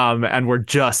 And we're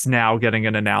just now getting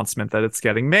an announcement that it's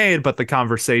getting made, but the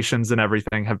conversations and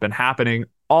everything have been happening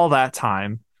all that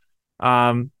time.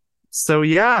 So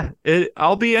yeah,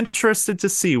 I'll be interested to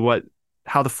see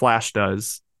how the Flash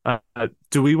does.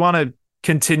 Do we want to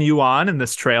continue on in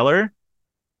this trailer?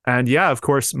 And yeah, of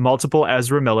course, multiple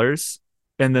Ezra Millers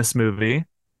in this movie,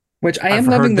 which I've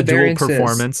loving the dual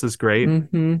performance is great.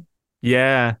 Mm-hmm.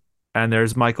 Yeah. And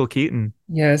there's Michael Keaton.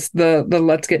 Yes, the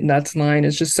 "Let's get nuts" line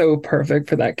is just so perfect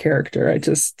for that character.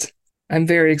 I'm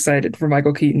very excited for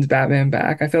Michael Keaton's Batman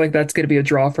back. I feel like that's going to be a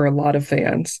draw for a lot of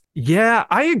fans. Yeah,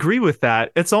 I agree with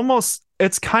that.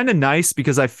 It's kind of nice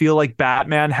because I feel like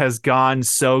Batman has gone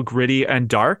so gritty and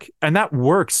dark, and that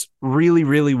works really,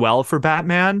 really well for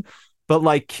Batman. But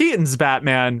like Keaton's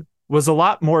Batman was a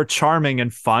lot more charming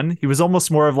and fun. He was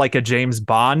almost more of like a James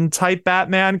Bond type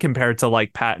Batman compared to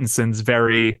like Pattinson's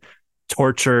very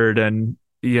tortured and,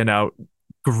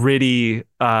 gritty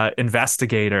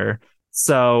investigator.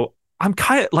 So I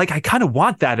kind of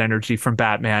want that energy from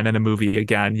Batman in a movie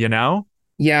again,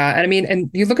 Yeah. And I mean,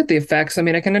 and you look at the effects. I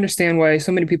mean, I can understand why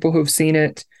so many people who've seen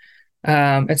it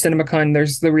at CinemaCon,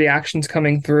 there's the reactions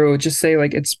coming through, just say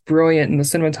like it's brilliant, and the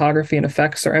cinematography and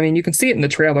effects are, I mean, you can see it in the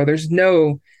trailer. There's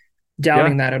no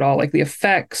doubting that at all. Like the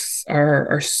effects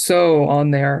are so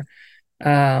on there.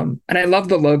 And I love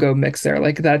the logo mix there.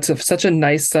 Like that's such a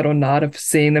nice subtle nod of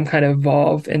seeing them kind of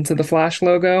evolve into the Flash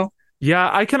logo. Yeah,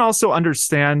 I can also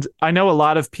understand. I know a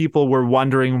lot of people were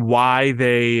wondering why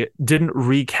they didn't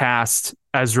recast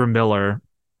Ezra Miller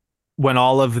when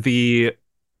all of the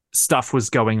stuff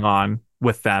was going on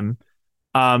with them.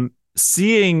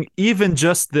 Seeing even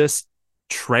just this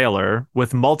trailer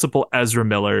with multiple Ezra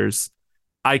Millers,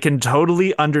 I can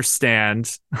totally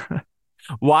understand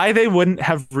why they wouldn't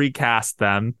have recast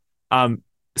them.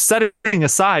 Setting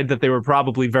aside that they were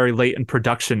probably very late in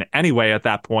production anyway at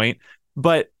that point,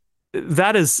 but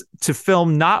that is to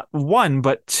film not one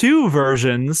but 2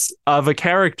 versions of a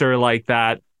character like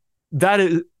that. That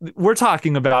is, we're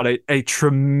talking about a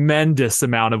tremendous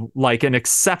amount of, like, an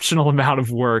exceptional amount of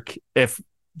work if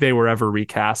they were ever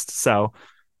recast. So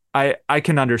I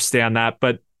can understand that,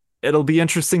 but it'll be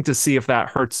interesting to see if that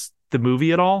hurts the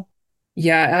movie at all.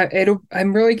 Yeah,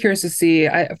 I'm really curious to see.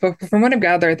 But from what I've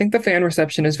gathered, I think the fan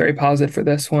reception is very positive for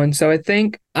this one. So I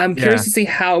think I'm curious Yeah, to see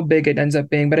how big it ends up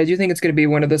being. But I do think it's going to be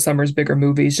one of the summer's bigger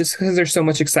movies, just because there's so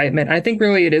much excitement. I think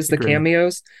really it is the agree.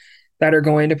 cameos that are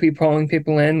going to be pulling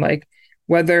people in. Like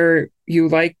whether you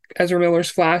like Ezra Miller's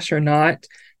Flash or not,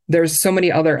 there's so many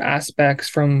other aspects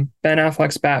from Ben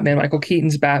Affleck's Batman, Michael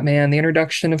Keaton's Batman, the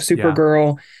introduction of Yeah.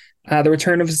 Supergirl, the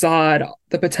return of Zod,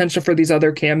 the potential for these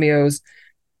other cameos.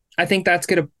 I think that's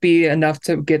going to be enough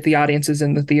to get the audiences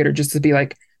in the theater just to be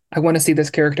like, I want to see this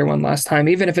character one last time,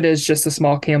 even if it is just a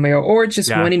small cameo or just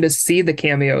Yeah. wanting to see the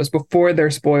cameos before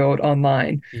they're spoiled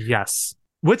online. Yes.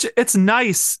 Which it's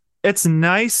nice. It's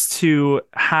nice to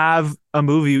have a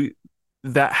movie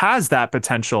that has that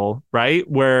potential, right?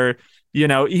 Where,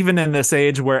 even in this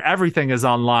age where everything is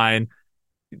online,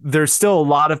 there's still a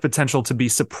lot of potential to be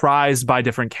surprised by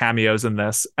different cameos in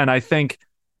this. And I think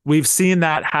we've seen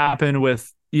that happen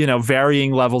with,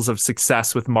 varying levels of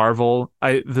success with Marvel.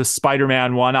 The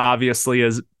Spider-Man one obviously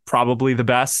is probably the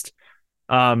best.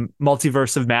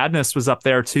 Multiverse of Madness was up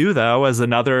there too, though, as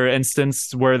another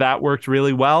instance where that worked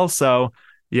really well. So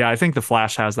yeah, I think The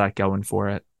Flash has that going for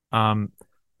it.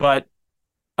 But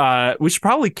we should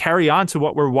probably carry on to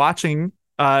what we're watching.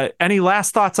 Any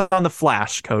last thoughts on The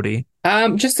Flash, Cody?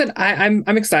 Just that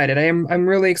I'm excited. I'm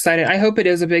really excited. I hope it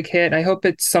is a big hit. I hope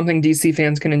it's something DC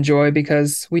fans can enjoy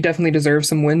because we definitely deserve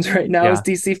some wins right now as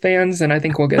Yeah. DC fans, and I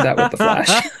think we'll get that with The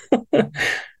Flash.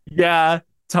 Yeah,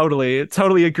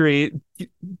 totally agree.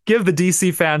 Give the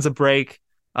DC fans a break.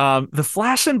 The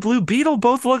Flash and Blue Beetle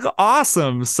both look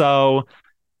awesome, so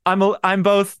I'm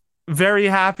both very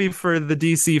happy for the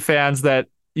DC fans that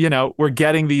we're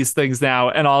getting these things now,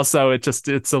 and also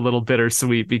it's a little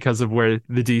bittersweet because of where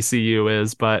the DCU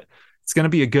is, but it's going to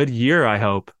be a good year, I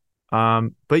hope.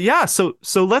 But yeah, so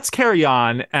let's carry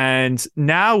on, and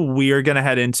now we are going to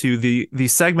head into the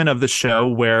segment of the show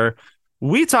where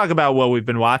we talk about what we've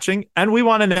been watching, and we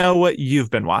want to know what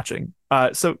you've been watching.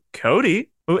 So Cody,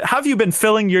 how have you been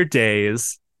filling your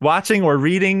days? Watching or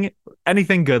reading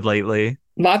anything good lately?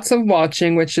 Lots of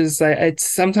watching, which is it's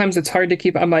sometimes it's hard to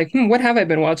keep. I'm like, what have I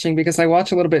been watching? Because I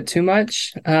watch a little bit too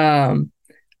much.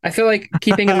 I feel like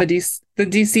keeping in the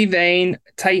DC vein.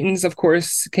 Titans, of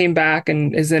course, came back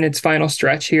and is in its final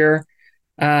stretch here.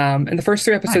 And the first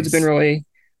three episodes have been Nice.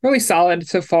 really solid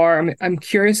so far. I'm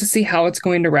curious to see how it's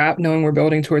going to wrap, knowing we're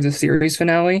building towards a series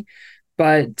finale.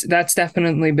 But that's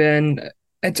definitely been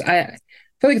I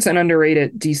feel like it's an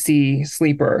underrated DC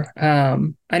sleeper.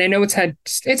 And I know it's had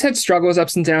struggles,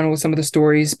 ups and downs with some of the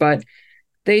stories, but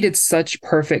they did such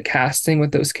perfect casting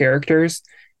with those characters.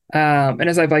 And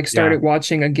as I've like Yeah. started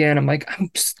watching again, I'm like,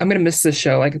 I'm gonna miss this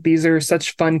show. Like these are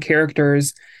such fun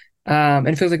characters. And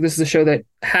it feels like this is a show that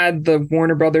had the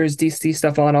Warner Brothers DC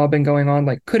stuff on all been going on,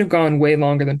 like could have gone way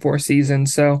longer than 4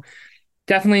 seasons. So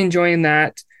definitely enjoying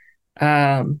that.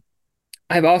 Um,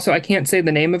 I can't say the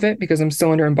name of it because I'm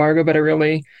still under embargo, but I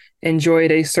really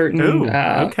enjoyed a certain Ooh,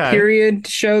 okay. period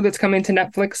show that's coming to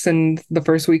Netflix in the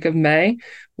first week of May,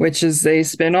 which is a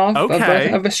spinoff of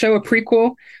Okay. a show, a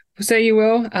prequel, say you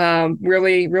will.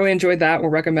 Really enjoyed that.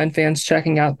 We'll recommend fans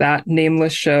checking out that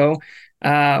nameless show, which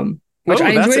I Oh,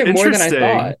 that's enjoyed it more than I interesting.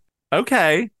 thought.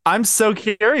 Okay. I'm so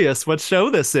curious what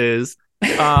show this is.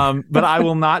 But I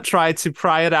will not try to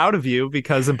pry it out of you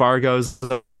because embargoes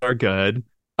are good.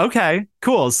 Okay,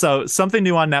 cool. So something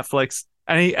new on Netflix.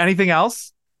 Anything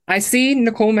else? I see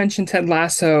Nicole mentioned Ted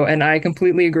Lasso, and I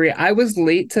completely agree. I was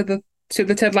late to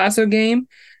the Ted Lasso game.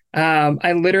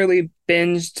 I literally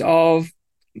binged all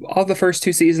the first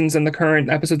 2 seasons and the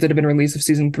current episodes that have been released of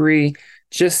season three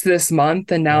just this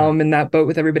month, and now Yeah. I'm in that boat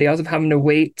with everybody else of having to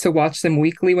wait to watch them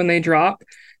weekly when they drop.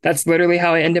 That's literally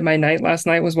how I ended my night last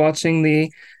night, was watching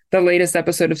the latest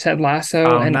episode of Ted Lasso,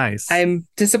 Oh, and nice. I'm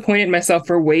disappointed in myself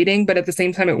for waiting, but at the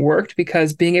same time it worked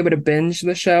because being able to binge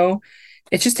the show,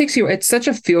 it just takes you. It's such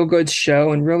a feel good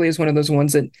show, and really is one of those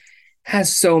ones that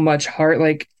has so much heart.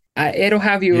 Like it'll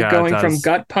have you Yeah, it going from does.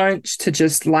 gut punch to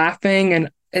just laughing, and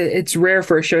it's rare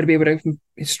for a show to be able to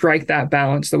strike that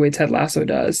balance the way Ted Lasso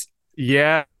does.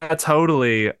 Yeah,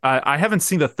 totally. I haven't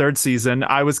seen the third season.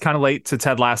 I was kind of late to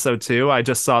Ted Lasso too. I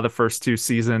just saw the first two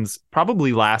seasons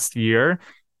probably last year,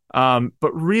 but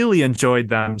really enjoyed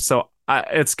them. So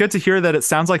it's good to hear that it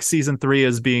sounds like season three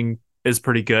is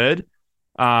pretty good.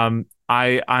 I'm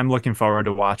looking forward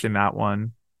to watching that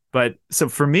one. But so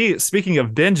for me, speaking of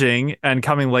binging and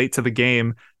coming late to the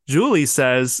game, Julie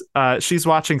says she's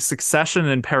watching Succession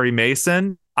and Perry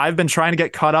Mason. I've been trying to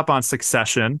get caught up on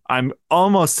Succession. I'm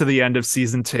almost to the end of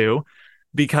season two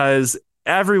because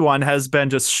everyone has been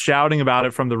just shouting about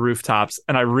it from the rooftops.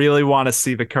 And I really want to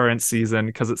see the current season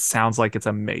because it sounds like it's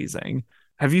amazing.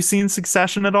 Have you seen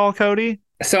Succession at all, Cody?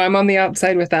 So I'm on the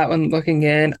outside with that one looking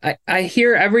in. I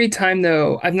hear every time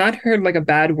though, I've not heard like a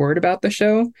bad word about the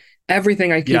show.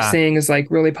 Everything I keep Yeah. seeing is like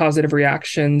really positive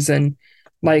reactions, and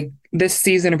like this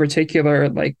season in particular,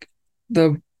 like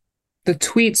the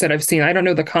tweets that I've seen, I don't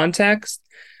know the context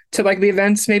to like the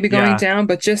events maybe going Yeah. down,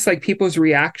 but just like people's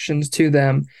reactions to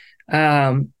them.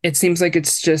 It seems like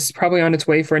it's just probably on its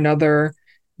way for another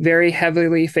very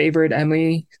heavily favored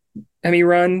Emmy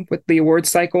run with the awards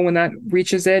cycle when that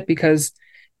reaches it, because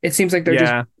it seems like they're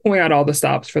just Yeah. pulling out all the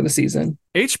stops for the season.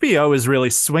 HBO is really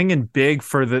swinging big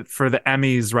for the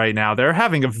Emmys right now. They're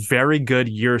having a very good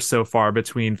year so far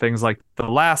between things like The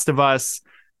Last of Us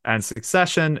and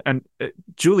Succession. And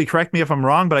Julie, correct me if I'm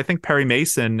wrong, but I think Perry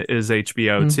Mason is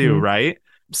HBO too, right?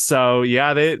 So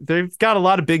yeah, they've got a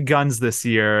lot of big guns this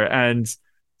year. And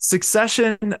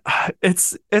Succession,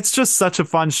 it's just such a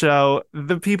fun show.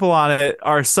 The people on it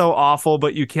are so awful,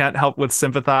 but you can't help but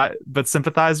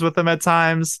sympathize with them at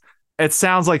times. It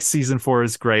sounds like season 4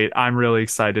 is great. I'm really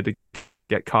excited to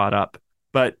get caught up.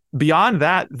 But beyond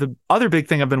that, the other big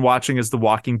thing I've been watching is The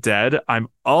Walking Dead. I'm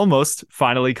almost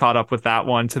finally caught up with that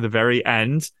one to the very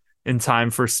end in time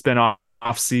for spin-off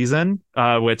season,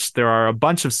 which there are a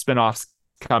bunch of spin-offs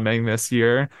coming this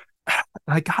year.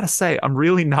 I gotta say, I'm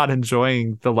really not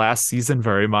enjoying the last season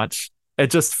very much. It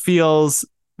just feels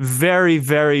very,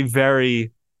 very,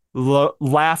 very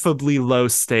laughably low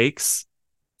stakes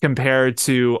compared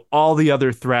to all the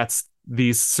other threats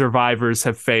these survivors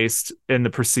have faced in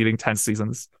the preceding 10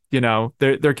 seasons. You know,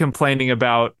 they're complaining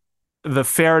about the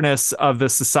fairness of the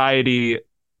society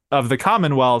of the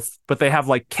Commonwealth, but they have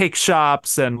like cake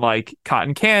shops and like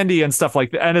cotton candy and stuff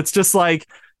like that. And it's just like,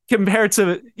 compared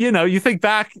to, you know, you think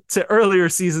back to earlier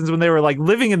seasons when they were like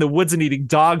living in the woods and eating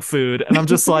dog food. And I'm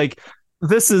just like,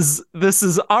 this is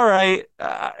all right.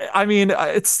 I mean,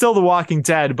 it's still The Walking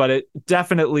Dead, but it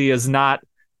definitely is not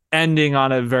ending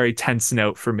on a very tense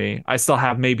note for me. I still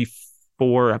have maybe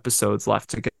 4 episodes left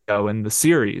to go in the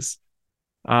series.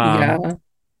 Yeah.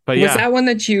 But was that one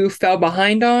that you fell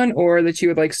behind on, or that you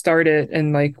would like start it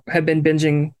and like had been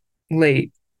binging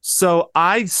late? So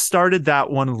I started that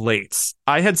one late.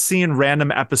 I had seen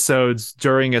random episodes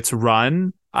during its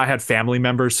run. I had family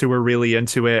members who were really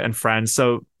into it and friends.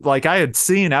 So like I had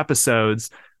seen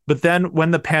episodes, but then when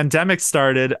the pandemic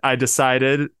started, I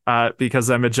decided,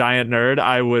 because I'm a giant nerd,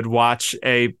 I would watch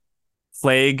a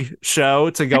plague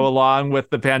show to go along with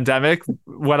the pandemic.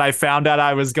 When I found out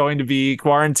I was going to be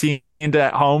quarantined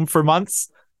at home for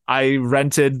months, I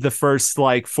rented the first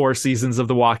like 4 seasons of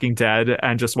The Walking Dead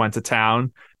and just went to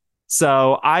town.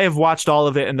 So I have watched all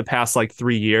of it in the past like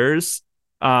 3 years,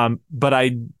 but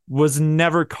I was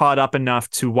never caught up enough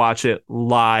to watch it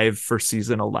live for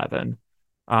season 11.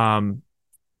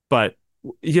 But,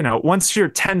 you know, once you're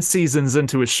 10 seasons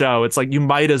into a show, it's like you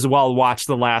might as well watch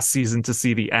the last season to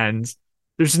see the end.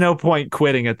 There's no point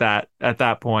quitting at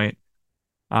that point.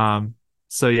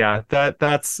 So yeah,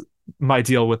 that's my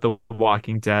deal with The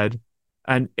Walking Dead.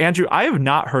 And Andrew, I have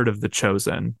not heard of The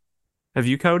Chosen. Have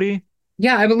you, Cody?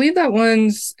 Yeah, I believe that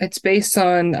it's based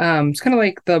on it's kind of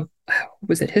like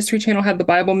was it History Channel had the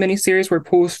Bible miniseries where it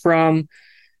pulls from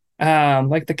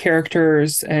like the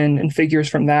characters and figures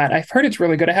from that. I've heard it's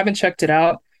really good. I haven't checked it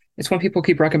out. It's one people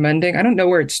keep recommending. I don't know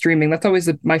where it's streaming. That's always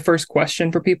my first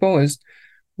question for people is,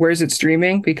 where is it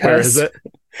streaming? Because where is it?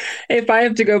 If I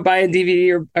have to go buy a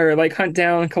DVD or like hunt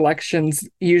down collections,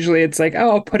 usually it's like, oh,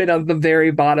 I'll put it on the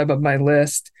very bottom of my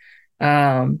list.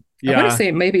 I want to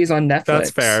say maybe it's on Netflix.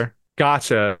 That's fair.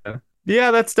 Gotcha. Yeah,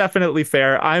 that's definitely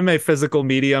fair. I'm a physical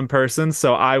medium person,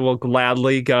 so I will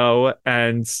gladly go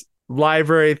and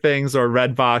library things or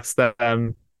Redbox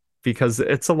them because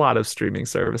it's a lot of streaming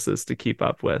services to keep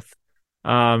up with.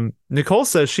 Nicole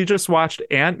says she just watched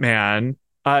Ant-Man.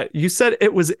 You said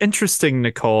it was interesting,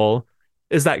 Nicole.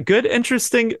 Is that good,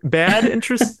 interesting, bad,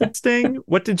 interesting?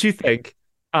 What did you think?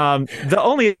 The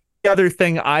only other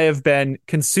thing I have been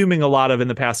consuming a lot of in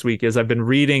the past week is I've been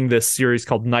reading this series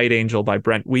called Night Angel by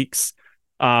Brent Weeks,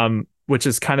 which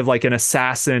is kind of like an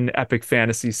assassin epic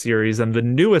fantasy series. And the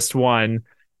newest one,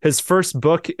 his first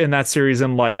book in that series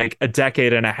in like a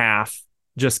decade and a half,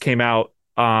 just came out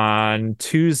on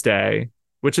Tuesday,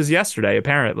 which is yesterday,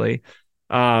 apparently.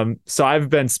 So I've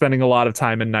been spending a lot of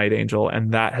time in Night Angel,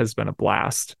 and that has been a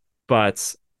blast.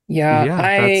 But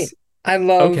I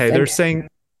love. Okay, they're saying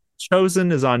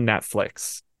Chosen is on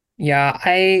Netflix. Yeah,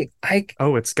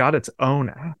 oh, it's got its own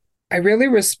app. I really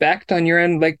respect on your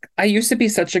end. Like, I used to be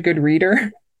such a good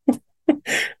reader,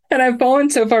 and I've fallen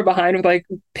so far behind with like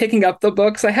picking up the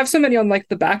books. I have so many on like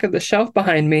the back of the shelf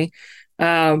behind me,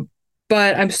 but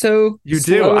I'm so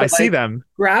I see them.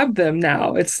 Grab them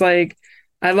now. It's like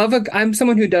I'm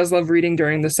someone who does love reading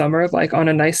during the summer, like on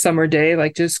a nice summer day,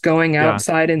 like just going Yeah.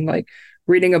 outside and like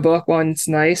reading a book when it's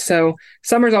nice. So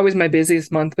summer's always my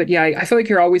busiest month. But yeah, I feel like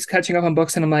you're always catching up on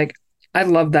books, and I'm like, I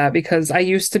love that because I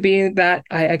used to be that.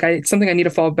 It's something I need to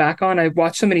fall back on. I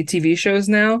watch so many TV shows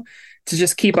now to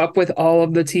just keep up with all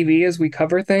of the TV as we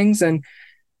cover things, and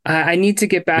I need to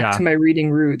get back Yeah. to my reading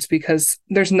roots because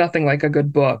there's nothing like a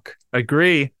good book.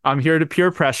 Agree. I'm here to peer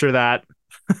pressure that.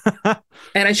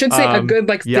 And I should say a good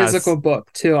like physical Yes.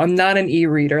 book too. I'm not an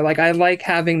e-reader. Like I like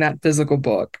having that physical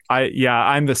book. Yeah,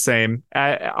 I'm the same.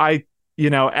 After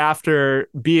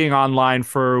being online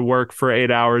for work for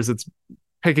 8 hours, it's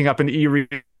picking up an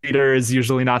e-reader is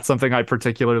usually not something I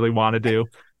particularly want to do.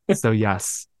 So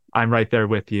yes, I'm right there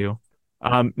with you.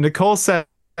 Nicole says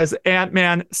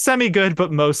Ant-Man, semi-good,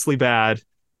 but mostly bad.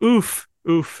 Oof,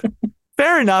 oof.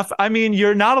 Fair enough. I mean,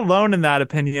 you're not alone in that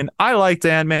opinion. I liked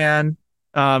Ant-Man,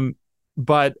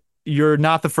 but you're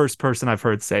not the first person I've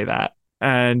heard say that.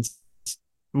 And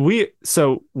we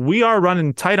are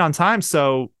running tight on time.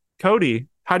 So Cody,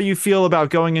 how do you feel about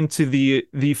going into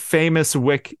the famous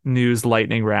Wick News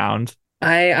lightning round?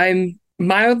 I'm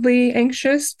mildly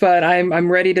anxious, but I'm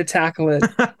ready to tackle it.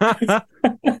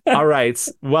 All right.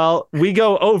 Well, we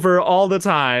go over all the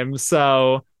time,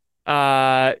 so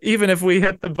even if we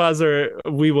hit the buzzer,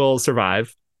 we will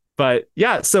survive. But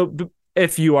yeah, so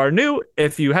if you are new,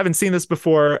 if you haven't seen this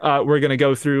before, we're going to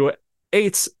go through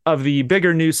 8 of the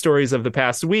bigger news stories of the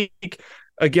past week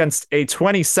against a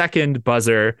 20-second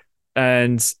buzzer.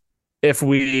 And if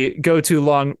we go too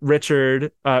long,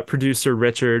 producer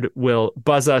Richard, will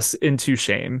buzz us into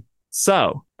shame.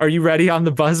 So, are you ready on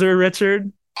the buzzer,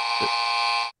 Richard?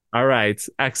 All right,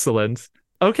 excellent.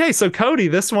 Okay, so Cody,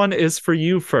 this one is for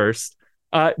you first.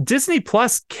 Disney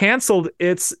Plus canceled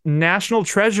its National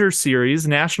Treasure series,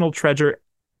 National Treasure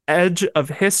Edge of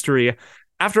History,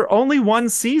 after only one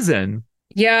season.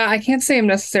 Yeah, I can't say I'm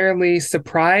necessarily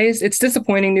surprised. It's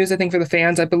disappointing news, I think, for the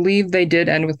fans. I believe they did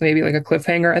end with maybe like a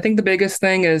cliffhanger. I think the biggest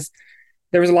thing is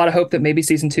there was a lot of hope that maybe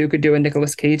season 2 could do a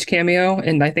Nicolas Cage cameo,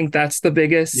 and I think that's the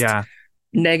biggest Yeah,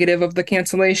 negative of the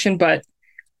cancellation. But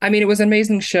I mean, it was an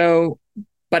amazing show,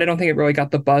 but I don't think it really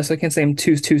got the buzz. So I can't say I'm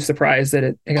too surprised that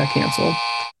it got canceled.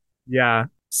 yeah,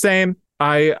 same.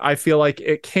 I feel like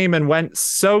it came and went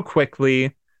so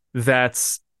quickly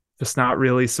that's just not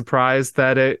really surprised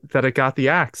that it got the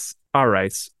axe. All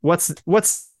right,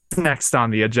 what's next on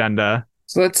the agenda?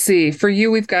 So let's see. For you,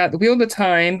 we've got the Wheel of the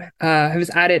Time has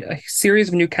added a series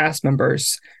of new cast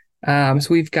members. So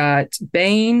we've got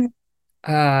Bane,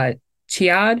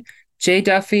 Chiad, Jay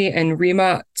Duffy, and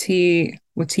Rima T.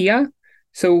 Watia.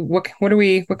 So what can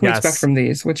we expect Yes. from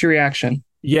these? What's your reaction?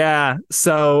 Yeah,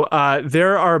 so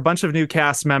there are a bunch of new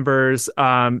cast members.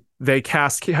 They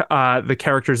cast the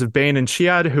characters of Bane and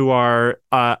Chiad, who are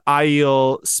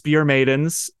Aiel spear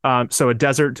maidens. So a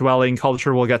desert-dwelling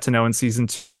culture we'll get to know in season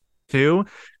 2.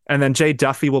 And then Jay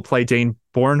Duffy will play Dane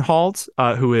Bornhold,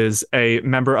 who is a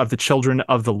member of the Children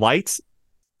of the Light.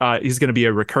 He's going to be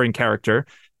a recurring character.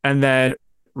 And then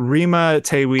Rima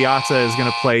Tewiata is going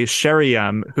to play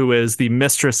Sheriem, who is the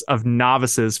mistress of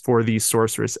novices for the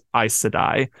sorceress Aes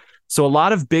Sedai. So a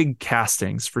lot of big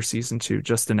castings for season 2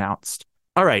 just announced.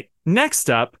 All right, next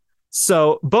up.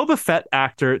 So Boba Fett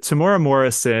actor Tamora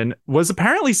Morrison was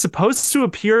apparently supposed to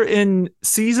appear in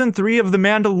season 3 of The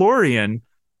Mandalorian,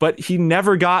 but he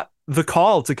never got the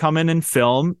call to come in and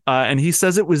film. And he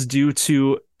says it was due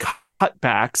to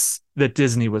cutbacks that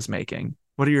Disney was making.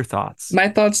 What are your thoughts? My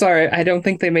thoughts are I don't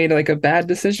think they made like a bad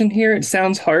decision here. It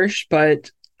sounds harsh, but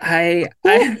I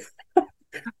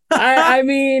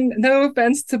mean, no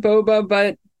offense to Boba,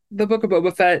 but the Book of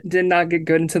Boba Fett did not get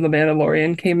good until The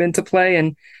Mandalorian came into play.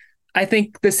 And I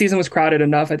think this season was crowded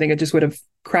enough. I think it just would have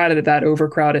crowded that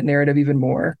overcrowded narrative even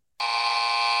more.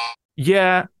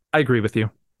 Yeah, I agree with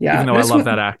you. Yeah. Even though I love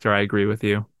that actor, I agree with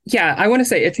you. Yeah, I want to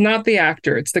say it's not the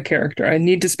actor, it's the character. I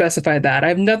need to specify that. I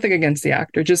have nothing against the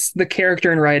actor, just the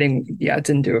character and writing. Yeah, it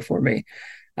didn't do it for me.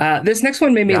 This next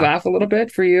one made me laugh a little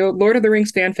bit for you. Lord of the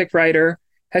Rings fanfic writer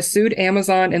has sued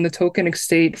Amazon and the Tolkien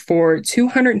estate for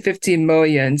 $250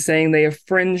 million, saying they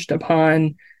infringed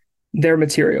upon their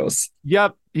materials.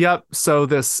 Yep. So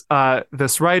this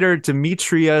writer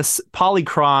Demetrius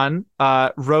Polychron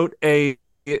wrote a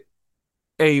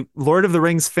Lord of the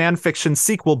Rings fan fiction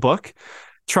sequel book.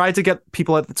 Tried to get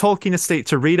people at the Tolkien estate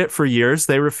to read it for years.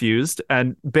 They refused,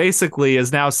 and basically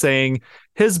is now saying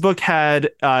his book had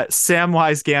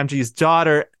Samwise Gamgee's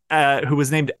daughter, who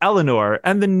was named Eleanor,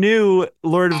 and the new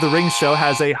Lord of the Rings show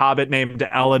has a hobbit named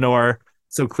Eleanor,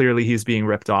 so clearly he's being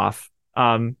ripped off.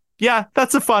 Yeah,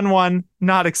 that's a fun one.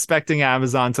 Not expecting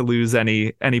Amazon to lose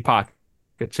any pocket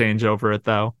change over it,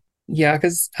 though. Yeah,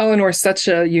 because Eleanor's such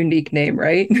a unique name,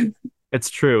 right? It's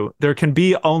true. There can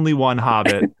be only one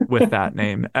Hobbit with that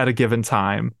name at a given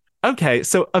time. Okay,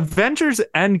 so Avengers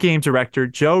Endgame director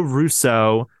Joe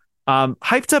Russo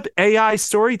hyped up AI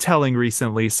storytelling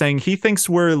recently, saying he thinks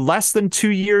we're less than 2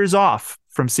 years off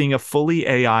from seeing a fully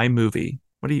AI movie.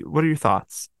 What are your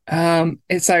thoughts?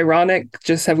 It's ironic.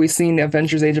 Just have we seen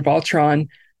Avengers: Age of Ultron?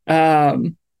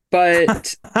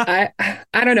 But I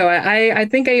don't know. I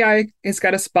think AI has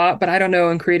got a spot, but I don't know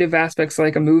in creative aspects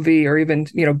like a movie or even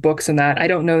books and that. I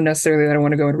don't know necessarily that I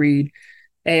want to go and read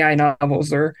AI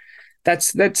novels, or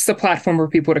that's the platform for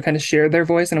people to kind of share their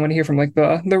voice, and I want to hear from like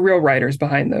the real writers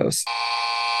behind those.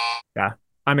 Yeah,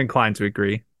 I'm inclined to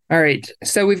agree. All right,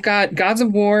 so we've got Gods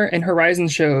of War and Horizon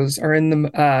shows are in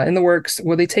the works.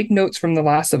 Will they take notes from The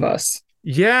Last of Us?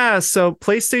 Yeah, so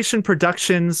PlayStation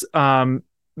Productions,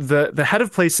 the head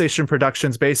of PlayStation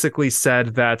Productions basically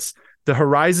said that the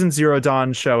Horizon Zero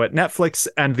Dawn show at Netflix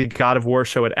and the God of War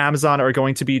show at Amazon are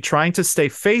going to be trying to stay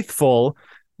faithful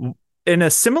in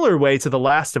a similar way to The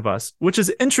Last of Us, which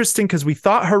is interesting because we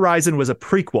thought Horizon was a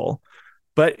prequel,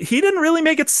 but he didn't really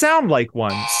make it sound like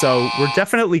one. So we're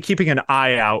definitely keeping an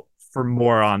eye out for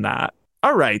more on that.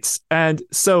 All right. And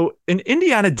so in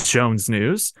Indiana Jones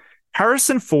news,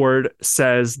 Harrison Ford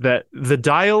says that the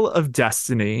Dial of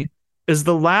Destiny is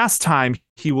the last time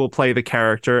he will play the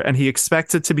character, and he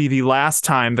expects it to be the last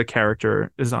time the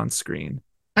character is on screen.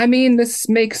 I mean, this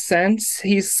makes sense.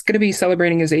 He's going to be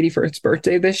celebrating his 81st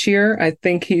birthday this year. I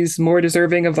think he's more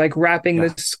deserving of like wrapping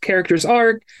this character's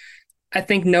arc. I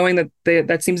think knowing that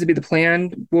that seems to be the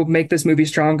plan will make this movie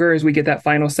stronger as we get that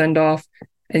final send off,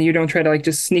 and you don't try to like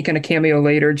just sneak in a cameo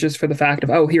later just for the fact of,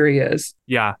 oh, here he is.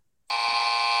 Yeah.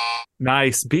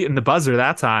 Nice. Beating the buzzer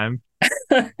that time.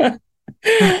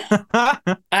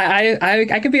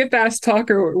 I can be a fast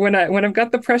talker when I've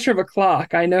got the pressure of a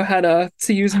clock. I know how to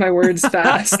use my words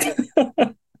fast.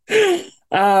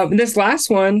 This last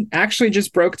one actually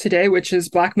just broke today, which is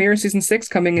Black Mirror season 6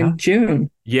 coming in June.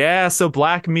 Yeah, so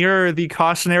Black Mirror, the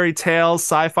cautionary tales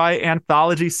sci-fi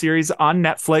anthology series on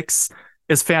Netflix,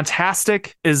 is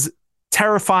fantastic, is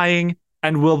terrifying,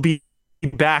 and will be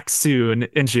back soon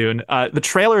in June. The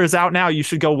trailer is out now. You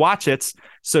should go watch it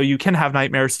so you can have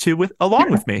nightmares too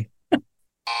along with me.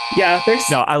 Yeah,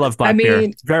 I love Black Mirror.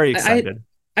 Very excited.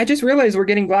 I just realized we're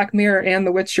getting Black Mirror and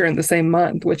The Witcher in the same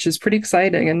month, which is pretty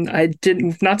exciting, and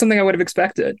not something I would have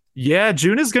expected. Yeah,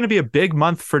 June is going to be a big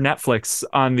month for Netflix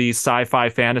on the sci-fi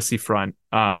fantasy front.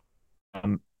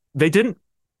 They didn't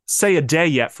say a day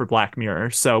yet for Black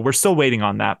Mirror, so we're still waiting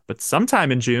on that, but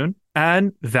sometime in June.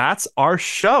 And that's our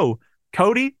show.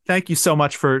 Cody, thank you so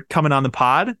much for coming on the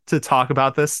pod to talk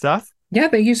about this stuff. Yeah,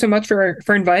 thank you so much for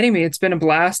inviting me. It's been a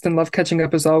blast, and love catching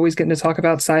up as always, getting to talk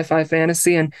about sci-fi,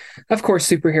 fantasy, and of course,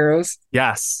 superheroes.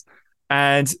 Yes.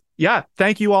 And yeah,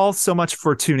 thank you all so much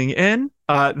for tuning in.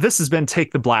 This has been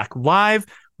Take the Black Live,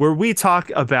 where we talk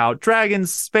about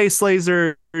dragons, space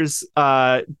lasers,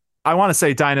 I want to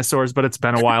say dinosaurs, but it's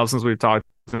been a while since we've talked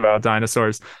about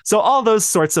dinosaurs. So all those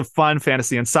sorts of fun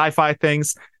fantasy and sci-fi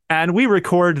things. And we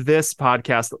record this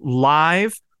podcast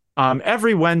live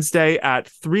every Wednesday at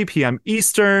 3 p.m.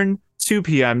 Eastern, 2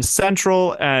 p.m.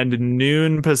 Central, and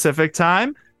noon Pacific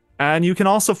time. And you can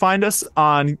also find us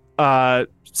on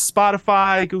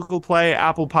Spotify, Google Play,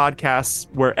 Apple Podcasts,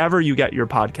 wherever you get your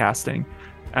podcasting.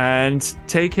 And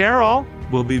take care, all.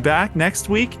 We'll be back next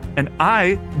week, and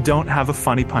I don't have a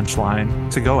funny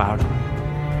punchline to go out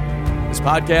on. This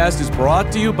podcast is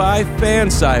brought to you by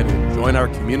Fansided. Join our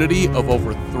community of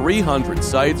over 300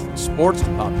 sites from sports to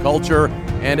pop culture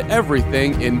and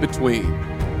everything in between.